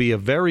going to be a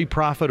very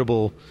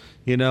profitable,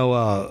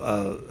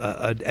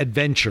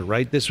 adventure,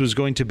 right? This was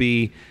going to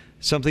be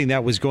something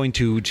that was going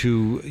to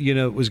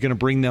was going to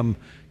bring them,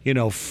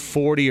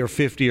 40 or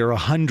 50 or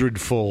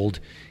 100-fold,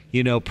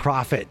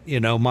 profit,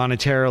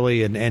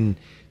 monetarily, and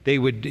they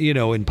would,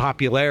 in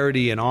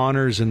popularity and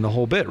honors and the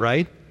whole bit,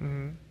 right?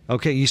 Mm-hmm.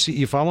 Okay,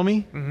 you follow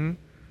me? Mm-hmm.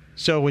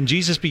 So when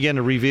Jesus began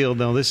to reveal,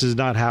 no, this is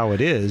not how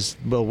it is.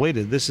 Well,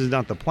 this is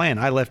not the plan.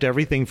 I left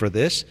everything for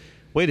this.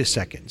 Wait a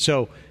second.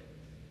 So,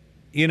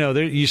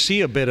 there you see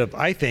a bit of,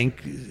 I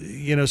think,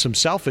 some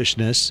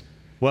selfishness.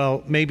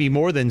 Well, maybe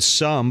more than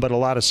some, but a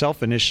lot of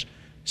selfishness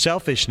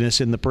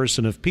in the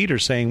person of Peter,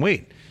 saying,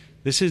 wait,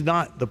 this is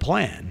not the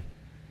plan.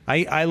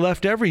 I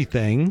left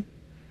everything.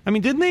 I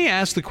mean, didn't they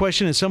ask the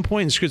question at some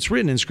point? It's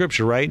written in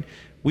Scripture, right?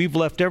 We've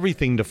left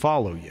everything to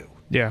follow you.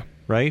 Yeah.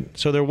 Right?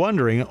 So they're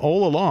wondering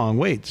all along,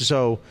 wait,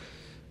 so,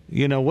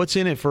 what's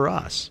in it for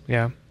us?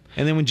 Yeah.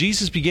 And then when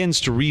Jesus begins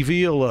to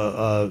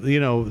reveal,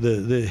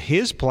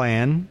 his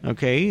plan,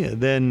 okay,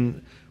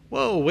 then,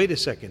 whoa, wait a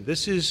second.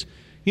 This is...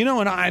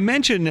 and I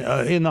mentioned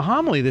in the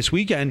homily this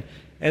weekend,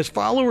 as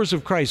followers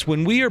of Christ,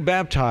 when we are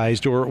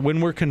baptized or when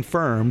we're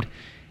confirmed,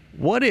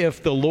 what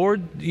if the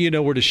Lord,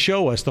 were to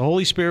show us, the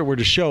Holy Spirit were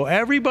to show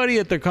everybody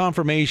at their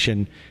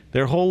confirmation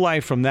their whole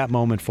life from that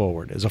moment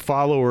forward as a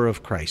follower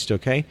of Christ,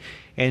 okay?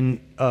 And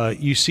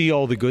you see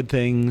all the good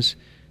things,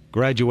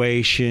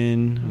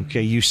 graduation,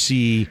 okay? You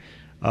see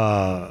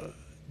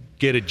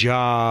get a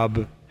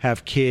job,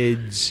 have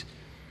kids,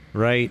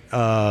 right?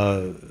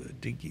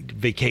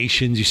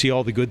 Vacations, you see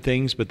all the good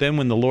things, but then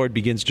when the Lord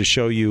begins to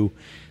show you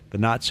the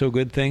not so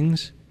good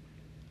things,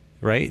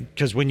 right?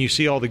 Because when you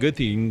see all the good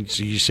things,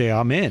 you say,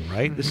 I'm in,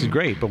 right? Mm-hmm. This is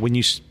great. But when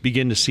you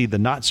begin to see the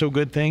not so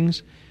good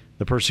things,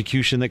 the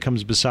persecution that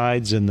comes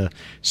besides, and the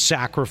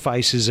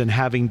sacrifices, and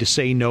having to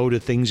say no to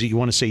things that you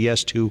want to say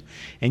yes to,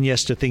 and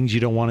yes to things you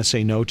don't want to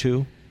say no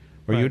to,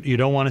 or right. you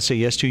don't want to say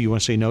yes to, you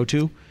want to say no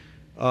to.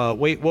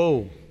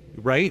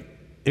 Right?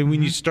 And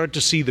when you start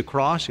to see the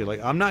cross, you're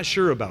like, I'm not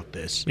sure about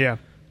this. Yeah.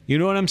 You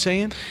know what I'm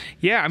saying?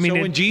 Yeah, I mean...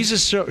 So when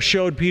Jesus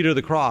showed Peter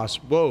the cross,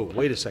 whoa,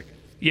 wait a second.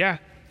 Yeah.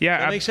 Yeah.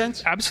 Does that make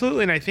sense?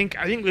 Absolutely. And I think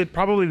that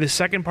probably the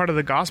second part of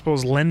the gospel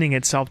is lending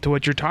itself to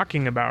what you're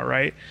talking about,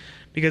 right?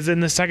 Because in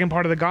the second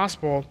part of the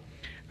gospel,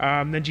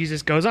 then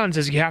Jesus goes on and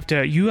says, you have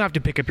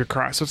to pick up your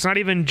cross. So it's not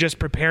even just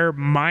prepare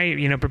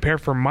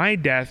for my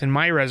death and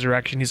my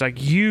resurrection. He's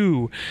like,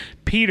 you,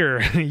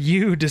 Peter,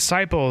 you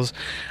disciples,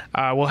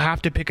 will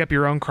have to pick up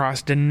your own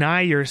cross,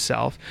 deny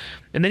yourself.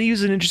 And then he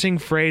uses an interesting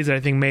phrase that I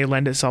think may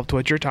lend itself to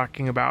what you're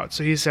talking about.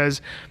 So he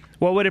says,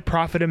 what would it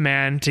profit a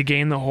man to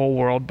gain the whole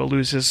world but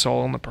lose his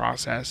soul in the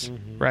process,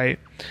 right?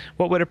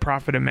 What would it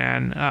profit a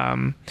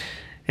man?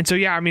 And so,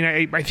 yeah, I mean,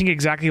 I think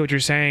exactly what you're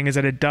saying is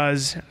that it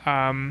does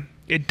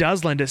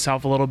lend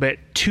itself a little bit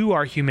to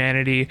our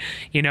humanity,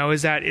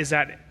 is that,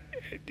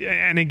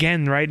 and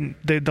again, right,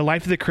 the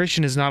life of the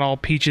Christian is not all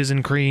peaches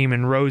and cream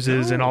and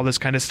roses and all this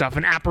kind of stuff,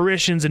 and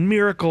apparitions and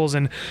miracles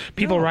and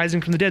people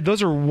rising from the dead.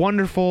 Those are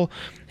wonderful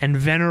and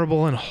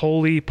venerable and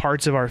holy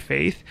parts of our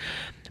faith.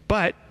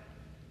 But,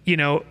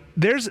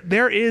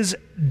 there is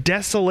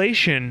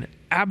desolation,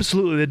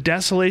 absolutely, the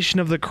desolation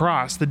of the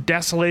cross, the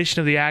desolation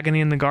of the agony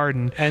in the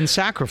garden. And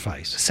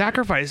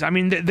sacrifice. I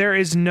mean, there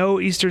is no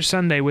Easter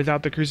Sunday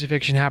without the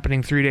crucifixion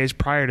happening 3 days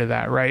prior to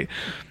that, right?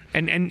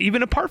 And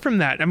even apart from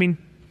that, I mean,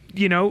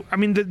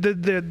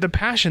 the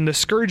passion, the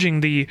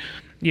scourging, the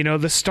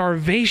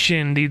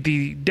starvation,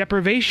 the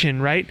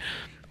deprivation, right?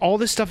 All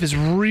this stuff is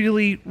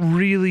really,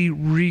 really,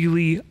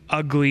 really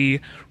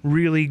ugly,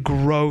 really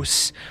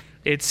gross.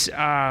 It's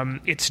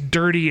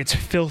dirty, it's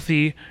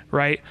filthy,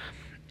 right?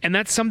 And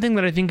that's something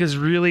that I think is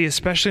really,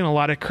 especially in a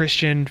lot of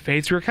Christian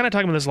faiths. We were kind of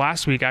talking about this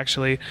last week,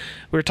 actually.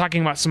 We were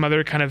talking about some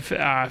other kind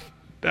of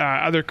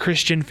other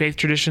Christian faith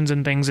traditions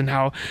and things, and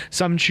how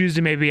some choose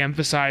to maybe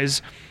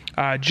emphasize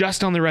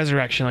just on the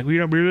resurrection. Like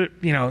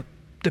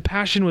the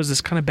passion was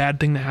this kind of bad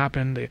thing that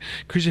happened. The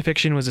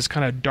crucifixion was this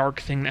kind of dark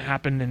thing that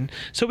happened. And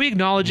so we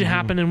acknowledge it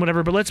happened and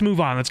whatever, but let's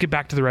move on. Let's get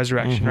back to the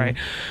resurrection, right?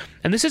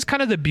 And this is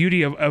kind of the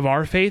beauty of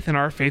our faith and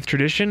our faith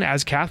tradition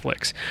as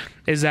Catholics,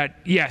 is that,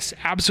 yes,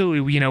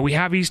 absolutely, we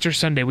have Easter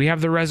Sunday, we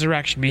have the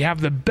resurrection, we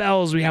have the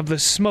bells, we have the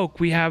smoke,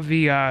 we have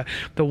the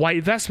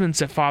white vestments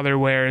that Father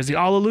wears, the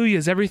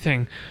Alleluias,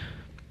 everything.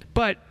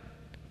 But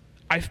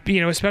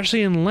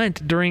especially in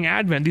Lent, during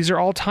Advent, these are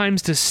all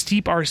times to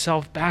steep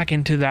ourselves back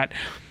into that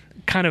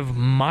kind of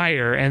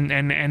mire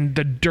and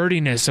the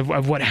dirtiness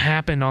of what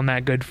happened on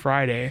that Good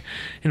Friday,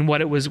 and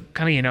what it was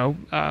kind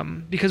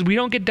of, because we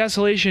don't get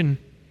desolation.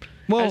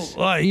 Well,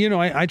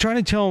 I try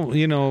to tell, my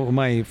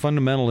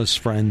fundamentalist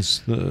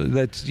friends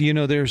that,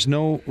 there's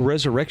no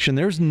resurrection.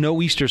 There's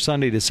no Easter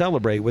Sunday to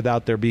celebrate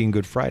without there being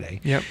Good Friday.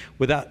 Yep.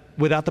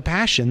 Without the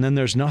Passion, then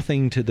there's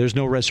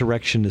no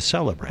resurrection to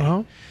celebrate.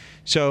 Uh-huh.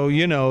 So,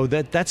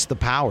 that's the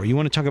power. You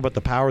want to talk about the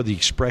power of the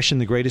expression,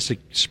 the greatest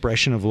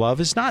expression of love?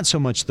 It's not so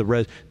much the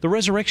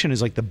resurrection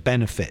is like the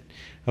benefit,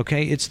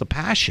 okay? It's the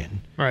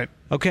passion. Right.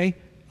 Okay?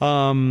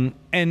 If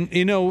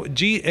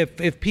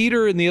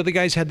Peter and the other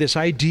guys had this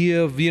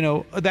idea of,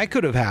 that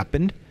could have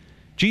happened.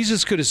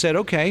 Jesus could have said,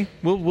 okay,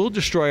 we'll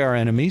destroy our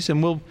enemies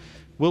and we'll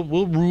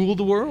rule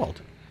the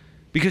world.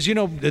 Because,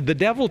 the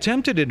devil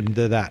tempted him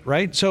to that,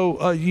 right? So,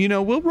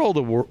 we'll rule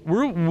the world.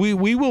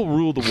 We will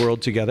rule the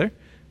world together.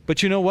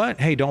 But you know what?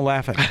 Hey, don't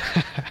laugh at me.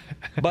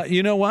 But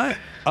you know what?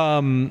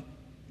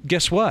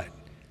 Guess what?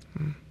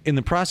 In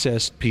the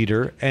process,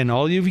 Peter, and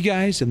all of you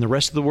guys and the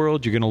rest of the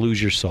world, you're going to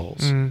lose your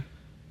souls.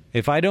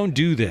 If I don't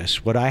do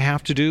this, what I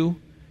have to do,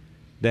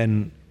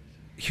 then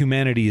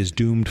humanity is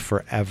doomed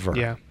forever.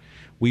 Yeah.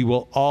 We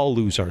will all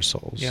lose our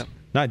souls. Yeah.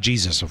 Not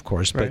Jesus, of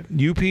course, right. but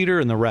you, Peter,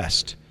 and the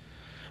rest.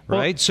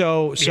 Right?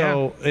 Well,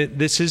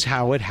 This is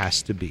how it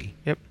has to be.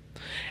 Yep.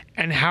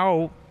 And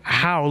how,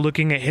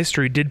 looking at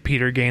history, did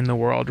Peter gain the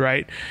world,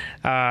 right?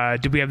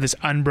 Did we have this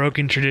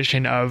unbroken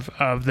tradition of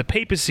the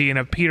papacy and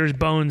of Peter's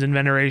bones and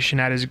veneration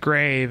at his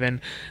grave,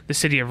 and the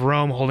city of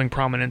Rome holding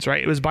prominence,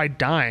 right? It was by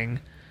dying.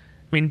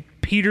 I mean,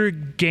 Peter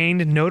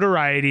gained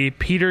notoriety.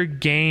 Peter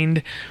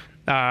gained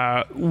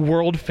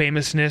world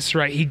famousness,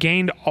 right? He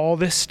gained all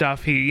this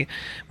stuff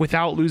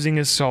without losing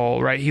his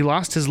soul, right? He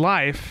lost his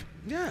life.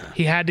 Yeah.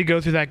 He had to go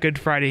through that Good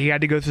Friday. He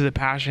had to go through the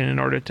Passion in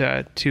order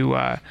to come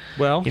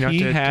out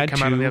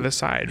on the other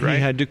side, right? He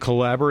had to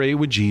collaborate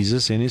with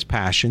Jesus in his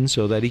Passion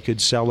so that he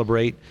could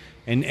celebrate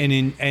and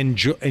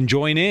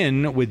join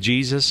in with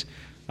Jesus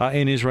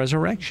in his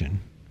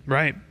resurrection.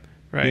 Right.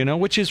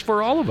 Which is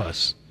for all of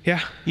us.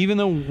 Yeah. Even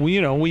though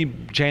we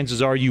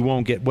chances are you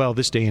won't get, well,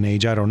 this day and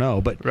age, I don't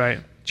know, but right.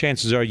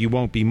 Chances are you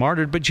won't be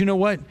martyred. But you know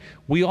what?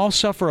 We all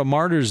suffer a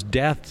martyr's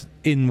death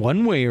in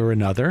one way or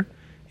another.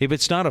 If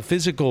it's not a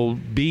physical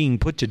being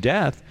put to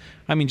death,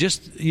 I mean,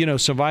 just,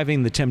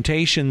 surviving the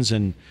temptations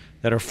and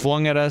that are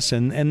flung at us,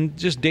 and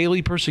just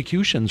daily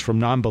persecutions from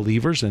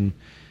non-believers and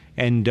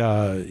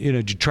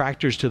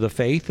detractors to the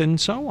faith and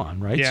so on,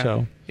 right? Yeah.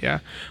 So yeah.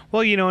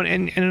 Well,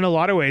 and in a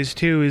lot of ways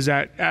too, is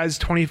that as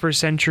 21st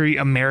century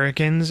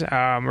Americans,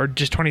 or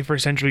just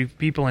 21st century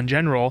people in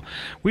general,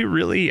 we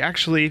really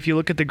actually, if you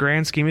look at the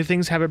grand scheme of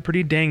things, have it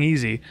pretty dang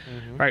easy,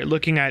 right?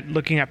 Looking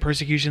at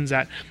persecutions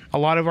that a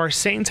lot of our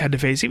saints had to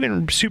face,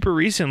 even super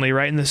recently,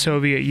 right? In the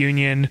Soviet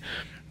Union,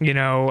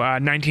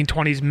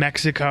 1920s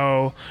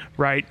Mexico,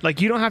 right?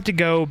 Like, you don't have to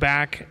go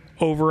back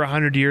over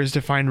 100 years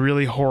to find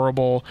really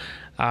horrible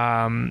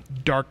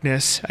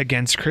darkness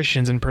against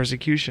Christians and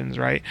persecutions,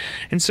 right?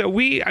 And so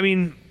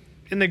in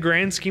the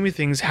grand scheme of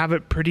things, have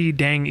it pretty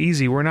dang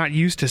easy. We're not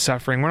used to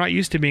suffering. We're not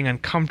used to being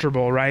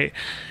uncomfortable, right?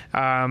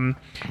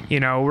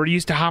 We're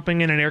used to hopping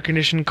in an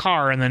air-conditioned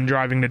car and then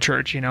driving to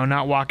church,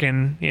 not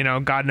walking,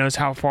 God knows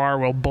how far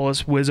while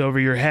bullets whiz over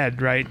your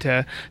head, right,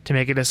 to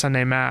make it a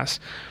Sunday Mass.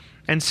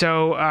 And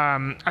so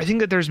I think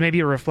that there's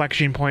maybe a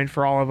reflection point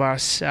for all of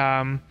us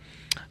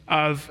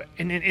of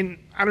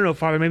I don't know,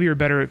 Father, maybe you're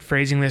better at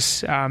phrasing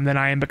this than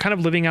I am, but kind of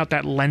living out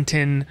that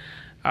Lenten,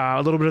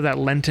 a little bit of that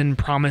Lenten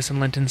promise and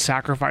Lenten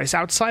sacrifice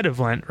outside of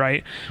Lent,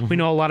 right? Mm-hmm. We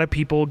know a lot of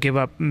people give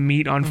up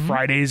meat on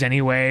Fridays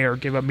anyway, or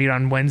give up meat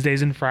on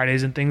Wednesdays and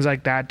Fridays and things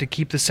like that to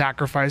keep the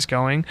sacrifice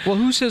going. Well,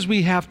 who says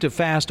we have to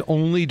fast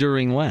only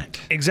during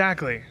Lent?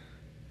 Exactly.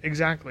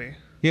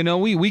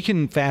 We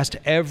can fast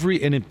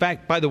and in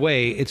fact, by the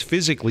way, it's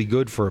physically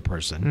good for a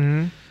person.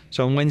 Mm-hmm.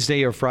 So on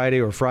Wednesday or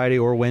Friday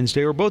or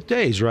Wednesday or both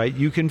days, right?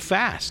 You can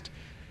fast.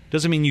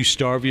 Doesn't mean you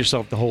starve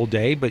yourself the whole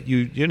day, but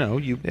you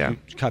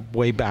cut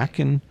way back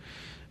and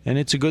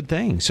it's a good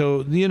thing.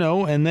 So,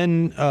 and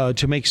then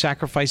to make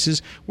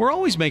sacrifices, we're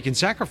always making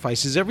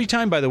sacrifices. Every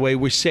time, by the way,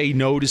 we say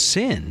no to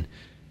sin,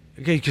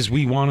 okay, because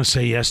we want to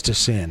say yes to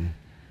sin.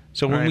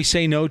 So when we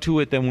say no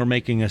to it, then we're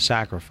making a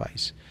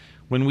sacrifice.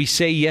 When we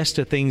say yes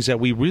to things that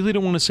we really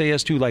don't want to say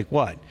yes to, like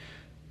what?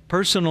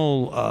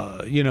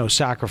 Personal,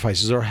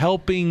 sacrifices, or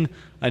helping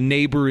a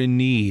neighbor in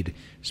need,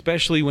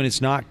 especially when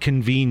it's not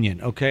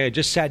convenient. Okay, I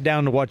just sat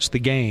down to watch the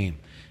game.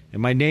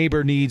 and my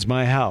neighbor needs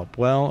my help.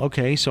 Well,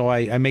 okay, so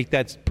I make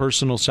that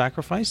personal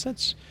sacrifice.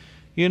 That's,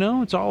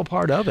 it's all a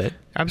part of it.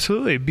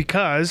 Absolutely,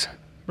 because,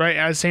 right,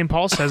 as St.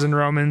 Paul says in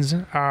Romans,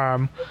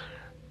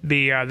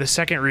 the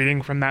second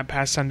reading from that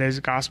past Sunday's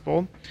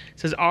gospel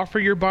says, offer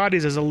your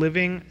bodies as a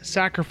living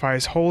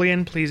sacrifice, holy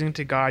and pleasing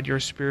to God, your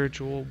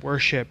spiritual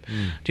worship.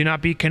 Do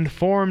not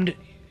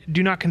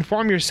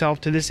conform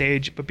yourself to this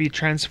age, but be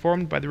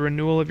transformed by the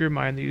renewal of your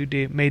mind, that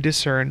you may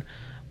discern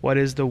what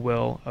is the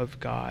will of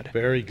God.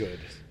 Very good.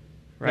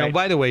 Right? Now,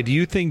 by the way, do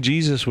you think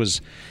Jesus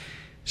was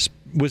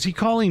he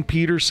calling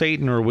Peter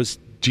Satan, or was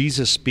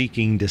Jesus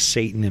speaking to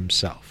Satan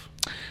himself?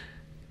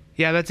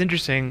 Yeah, that's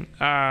interesting.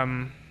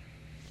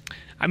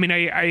 I mean,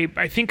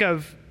 I think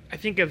of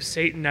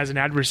Satan as an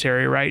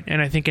adversary, right?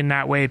 And I think in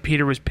that way,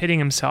 Peter was pitting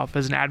himself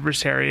as an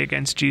adversary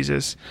against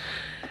Jesus.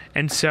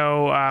 And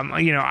so,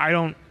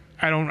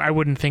 I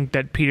wouldn't think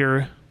that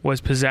Peter was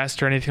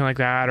possessed or anything like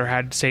that, or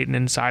had Satan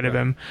inside of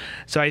him.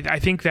 So I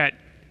think that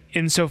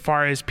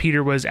insofar as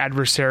Peter was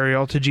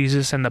adversarial to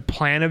Jesus and the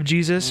plan of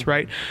Jesus,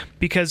 right?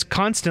 Because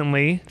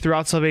constantly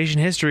throughout salvation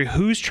history,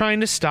 who's trying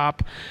to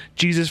stop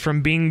Jesus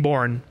from being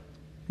born,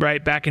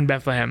 right, back in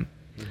Bethlehem?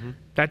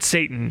 That's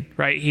Satan,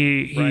 right?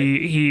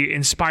 He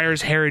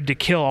inspires Herod to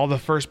kill all the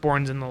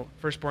firstborn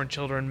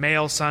children,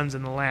 male sons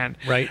in the land.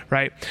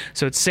 Right.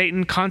 So it's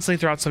Satan constantly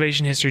throughout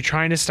salvation history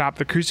trying to stop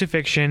the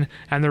crucifixion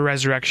and the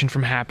resurrection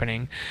from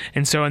happening.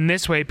 And so in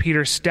this way,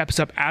 Peter steps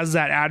up as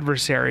that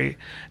adversary.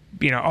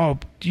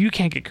 You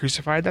can't get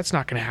crucified. That's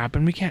not going to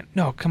happen. We can't.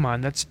 No, come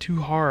on. That's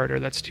too hard, or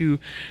that's too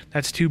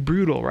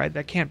brutal, right?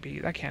 That can't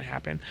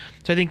happen.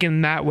 So I think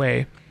in that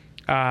way,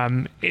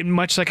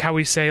 much like how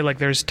we say, like,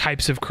 there's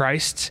types of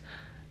Christs,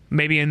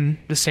 maybe in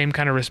the same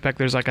kind of respect,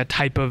 there's like a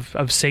type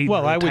of Satan,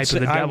 or a type of the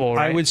devil,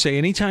 right? I would say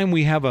anytime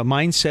we have a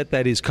mindset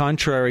that is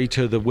contrary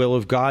to the will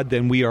of God,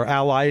 then we are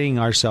allying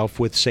ourselves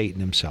with Satan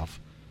himself.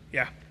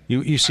 Yeah.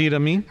 You see what I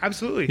mean?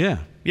 Absolutely.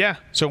 Yeah.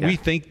 So we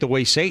think the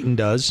way Satan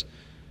does,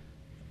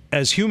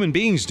 as human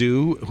beings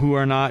do, who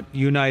are not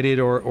united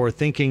or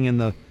thinking in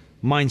the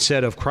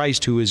mindset of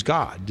Christ, who is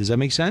God. Does that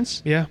make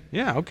sense? Yeah.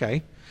 Yeah,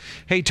 okay.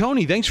 Hey,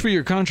 Tony, thanks for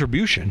your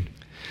contribution.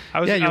 I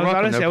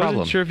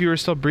wasn't sure if you were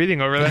still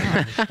breathing over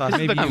there.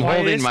 I'm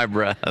holding my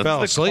breath.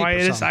 That's the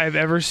quietest I've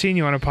ever seen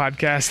you on a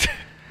podcast.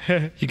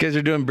 You guys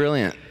are doing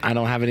brilliant. I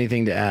don't have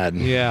anything to add.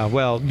 Yeah,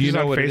 well, you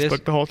know on what Facebook it is?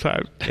 the whole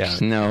time. Yeah.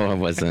 No, I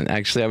wasn't.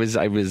 Actually,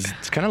 I was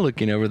kind of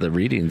looking over the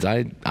readings.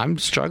 I'm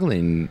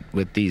struggling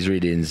with these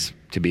readings,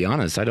 to be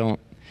honest. I don't.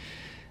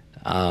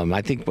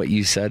 I think what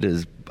you said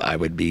is I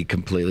would be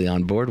completely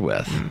on board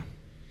with.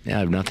 Yeah, I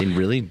have nothing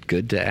really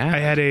good to add. I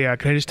had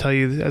can I just tell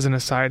you as an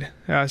aside,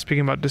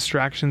 speaking about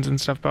distractions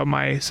and stuff, about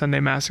my Sunday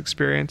Mass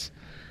experience.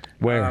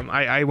 Where?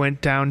 I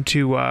went down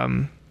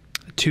to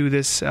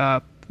this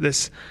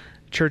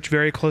church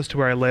very close to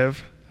where I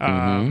live.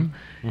 And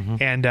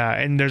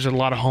there's a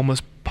lot of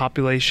homeless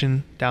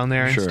population down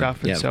there and stuff.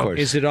 And yeah, of course.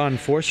 Is it on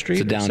 4th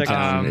Street? It's a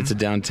downtown. It's a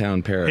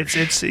downtown parish.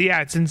 It's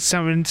in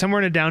somewhere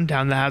in a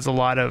downtown that has a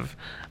lot of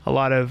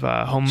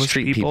homeless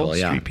street people,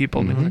 street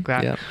people, things like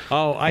that. Yeah.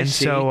 Oh, I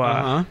see.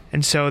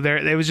 And so there,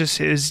 it was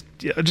just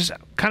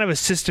kind of a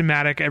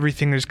systematic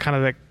everything. There's kind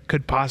of that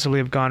could possibly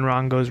have gone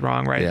wrong goes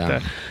wrong, right?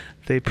 Yeah.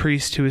 The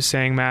priest who was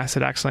saying mass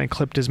had accidentally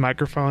clipped his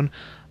microphone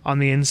on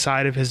the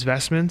inside of his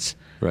vestments.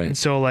 Right. And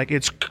so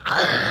it's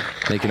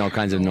making all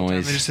kinds of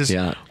noise. There's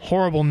this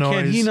horrible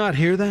noise. Can he not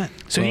hear that?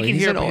 So he can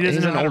hear it, but he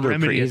doesn't know how to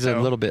remedy it. He's a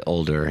little bit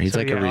older. He's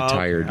a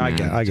retired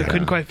man. I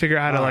couldn't quite figure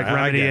out how to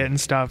remedy it and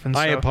stuff. And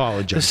so I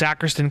apologize. The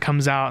sacristan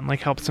comes out and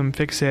helps him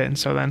fix it. And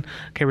so then,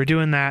 okay, we're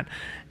doing that.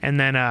 And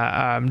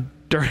then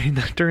during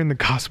the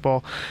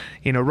gospel,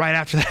 right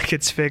after that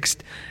gets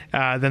fixed,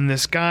 then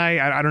this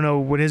guy, I don't know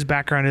what his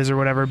background is or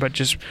whatever, but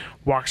just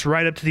walks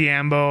right up to the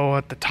ambo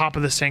at the top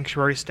of the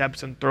sanctuary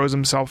steps and throws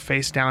himself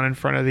face down in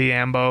front of the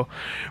ambo,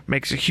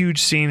 makes a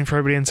huge scene for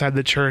everybody inside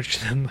the church.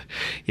 And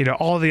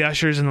all the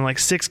ushers and then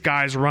 6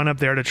 guys run up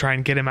there to try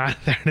and get him out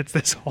of there. And it's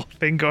this whole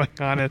thing going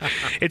on. And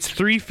it's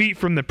 3 feet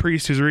from the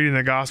priest who's reading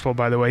the gospel,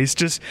 by the way. He's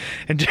just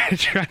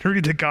trying to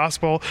read the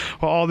gospel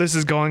while all this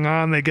is going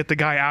on. They get the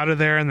guy out of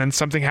there, and then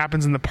something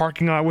happens in the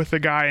parking lot with the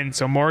guy, and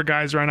so more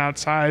guys run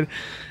outside,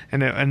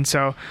 and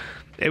so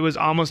it was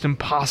almost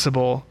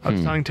impossible. I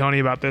was telling Tony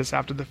about this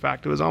after the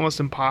fact. It was almost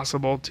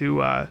impossible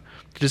to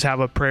just have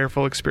a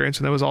prayerful experience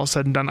when it was all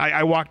said and done.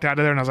 I walked out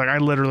of there and I was like, I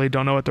literally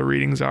don't know what the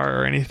readings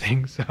are or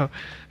anything. So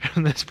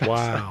this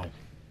wow.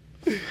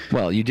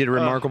 Well, you did a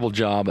remarkable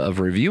job of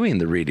reviewing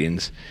the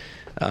readings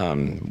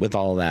with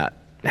all that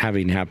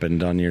having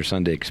happened on your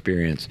Sunday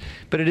experience.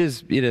 But it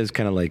is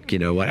kind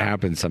of what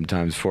happens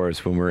sometimes for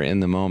us when we're in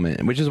the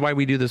moment, which is why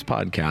we do this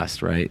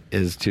podcast, right?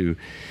 Is to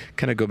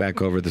kind of go back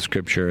over the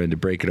scripture and to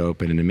break it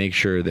open and to make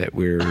sure that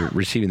we're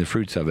receiving the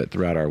fruits of it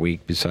throughout our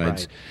week,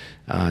 besides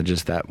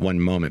just that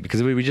one moment.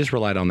 Because if we just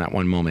relied on that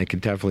one moment, it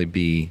could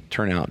definitely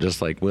turn out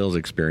just like Will's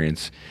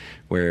experience,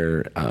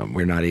 where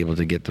we're not able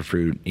to get the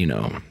fruit,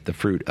 the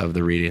fruit of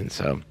the reading.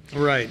 So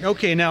right.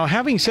 Okay. Now,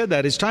 having said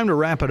that, it's time to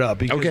wrap it up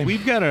because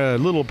we've got a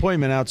little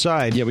appointment equipment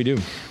outside. Yeah, we do.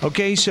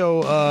 Okay, so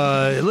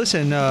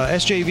listen,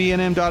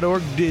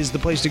 sjvnm.org is the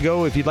place to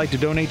go if you'd like to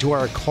donate to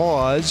our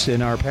cause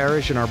in our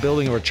parish, in our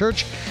building, or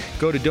church.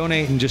 Go to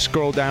donate and just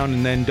scroll down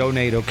and then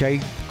donate,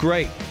 okay?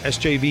 Great.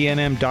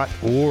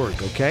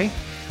 sjvnm.org, okay?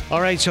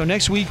 All right, so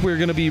next week we're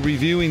going to be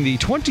reviewing the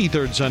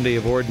 23rd Sunday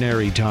of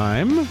Ordinary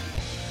Time.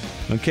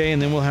 Okay,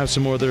 and then we'll have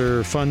some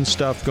other fun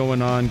stuff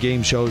going on,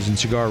 game shows and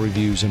cigar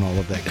reviews and all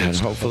of that good And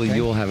stuff. hopefully okay?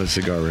 you'll have a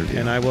cigar review.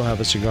 And I will have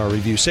a cigar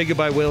review. Say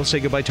goodbye, Will. Say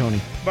goodbye, Tony.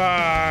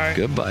 Bye.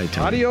 Goodbye,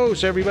 Tony.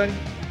 Adios, everybody.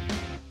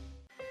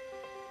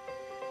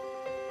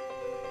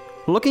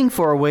 Looking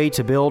for a way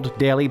to build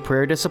daily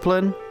prayer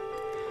discipline?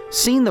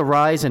 Seen the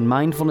rise in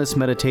mindfulness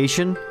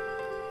meditation,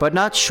 but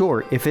not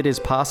sure if it is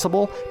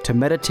possible to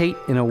meditate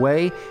in a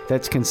way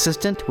that's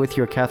consistent with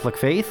your Catholic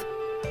faith?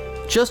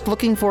 Just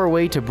looking for a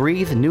way to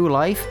breathe new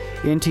life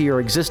into your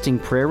existing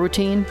prayer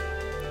routine?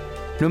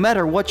 No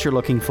matter what you're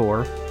looking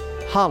for,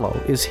 Hallow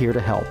is here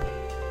to help.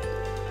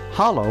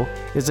 Hallow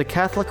is a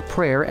Catholic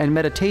prayer and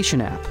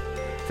meditation app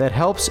that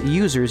helps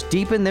users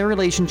deepen their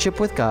relationship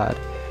with God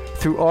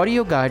through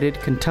audio-guided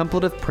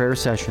contemplative prayer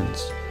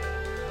sessions.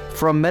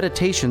 From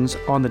meditations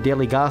on the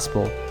daily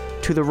gospel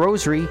to the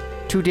rosary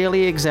to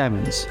daily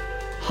examines,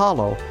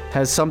 Hallow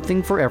has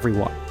something for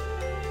everyone.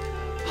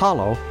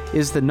 Hallow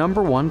is the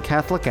 #1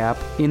 Catholic app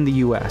in the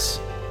U.S.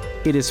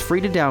 It is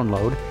free to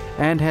download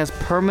and has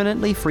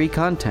permanently free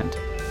content,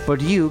 but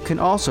you can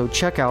also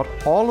check out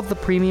all of the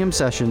premium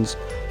sessions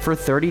for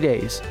 30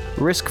 days,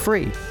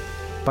 risk-free,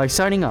 by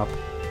signing up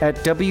at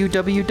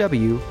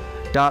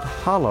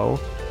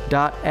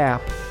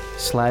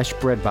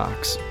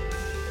www.hallow.app/breadbox.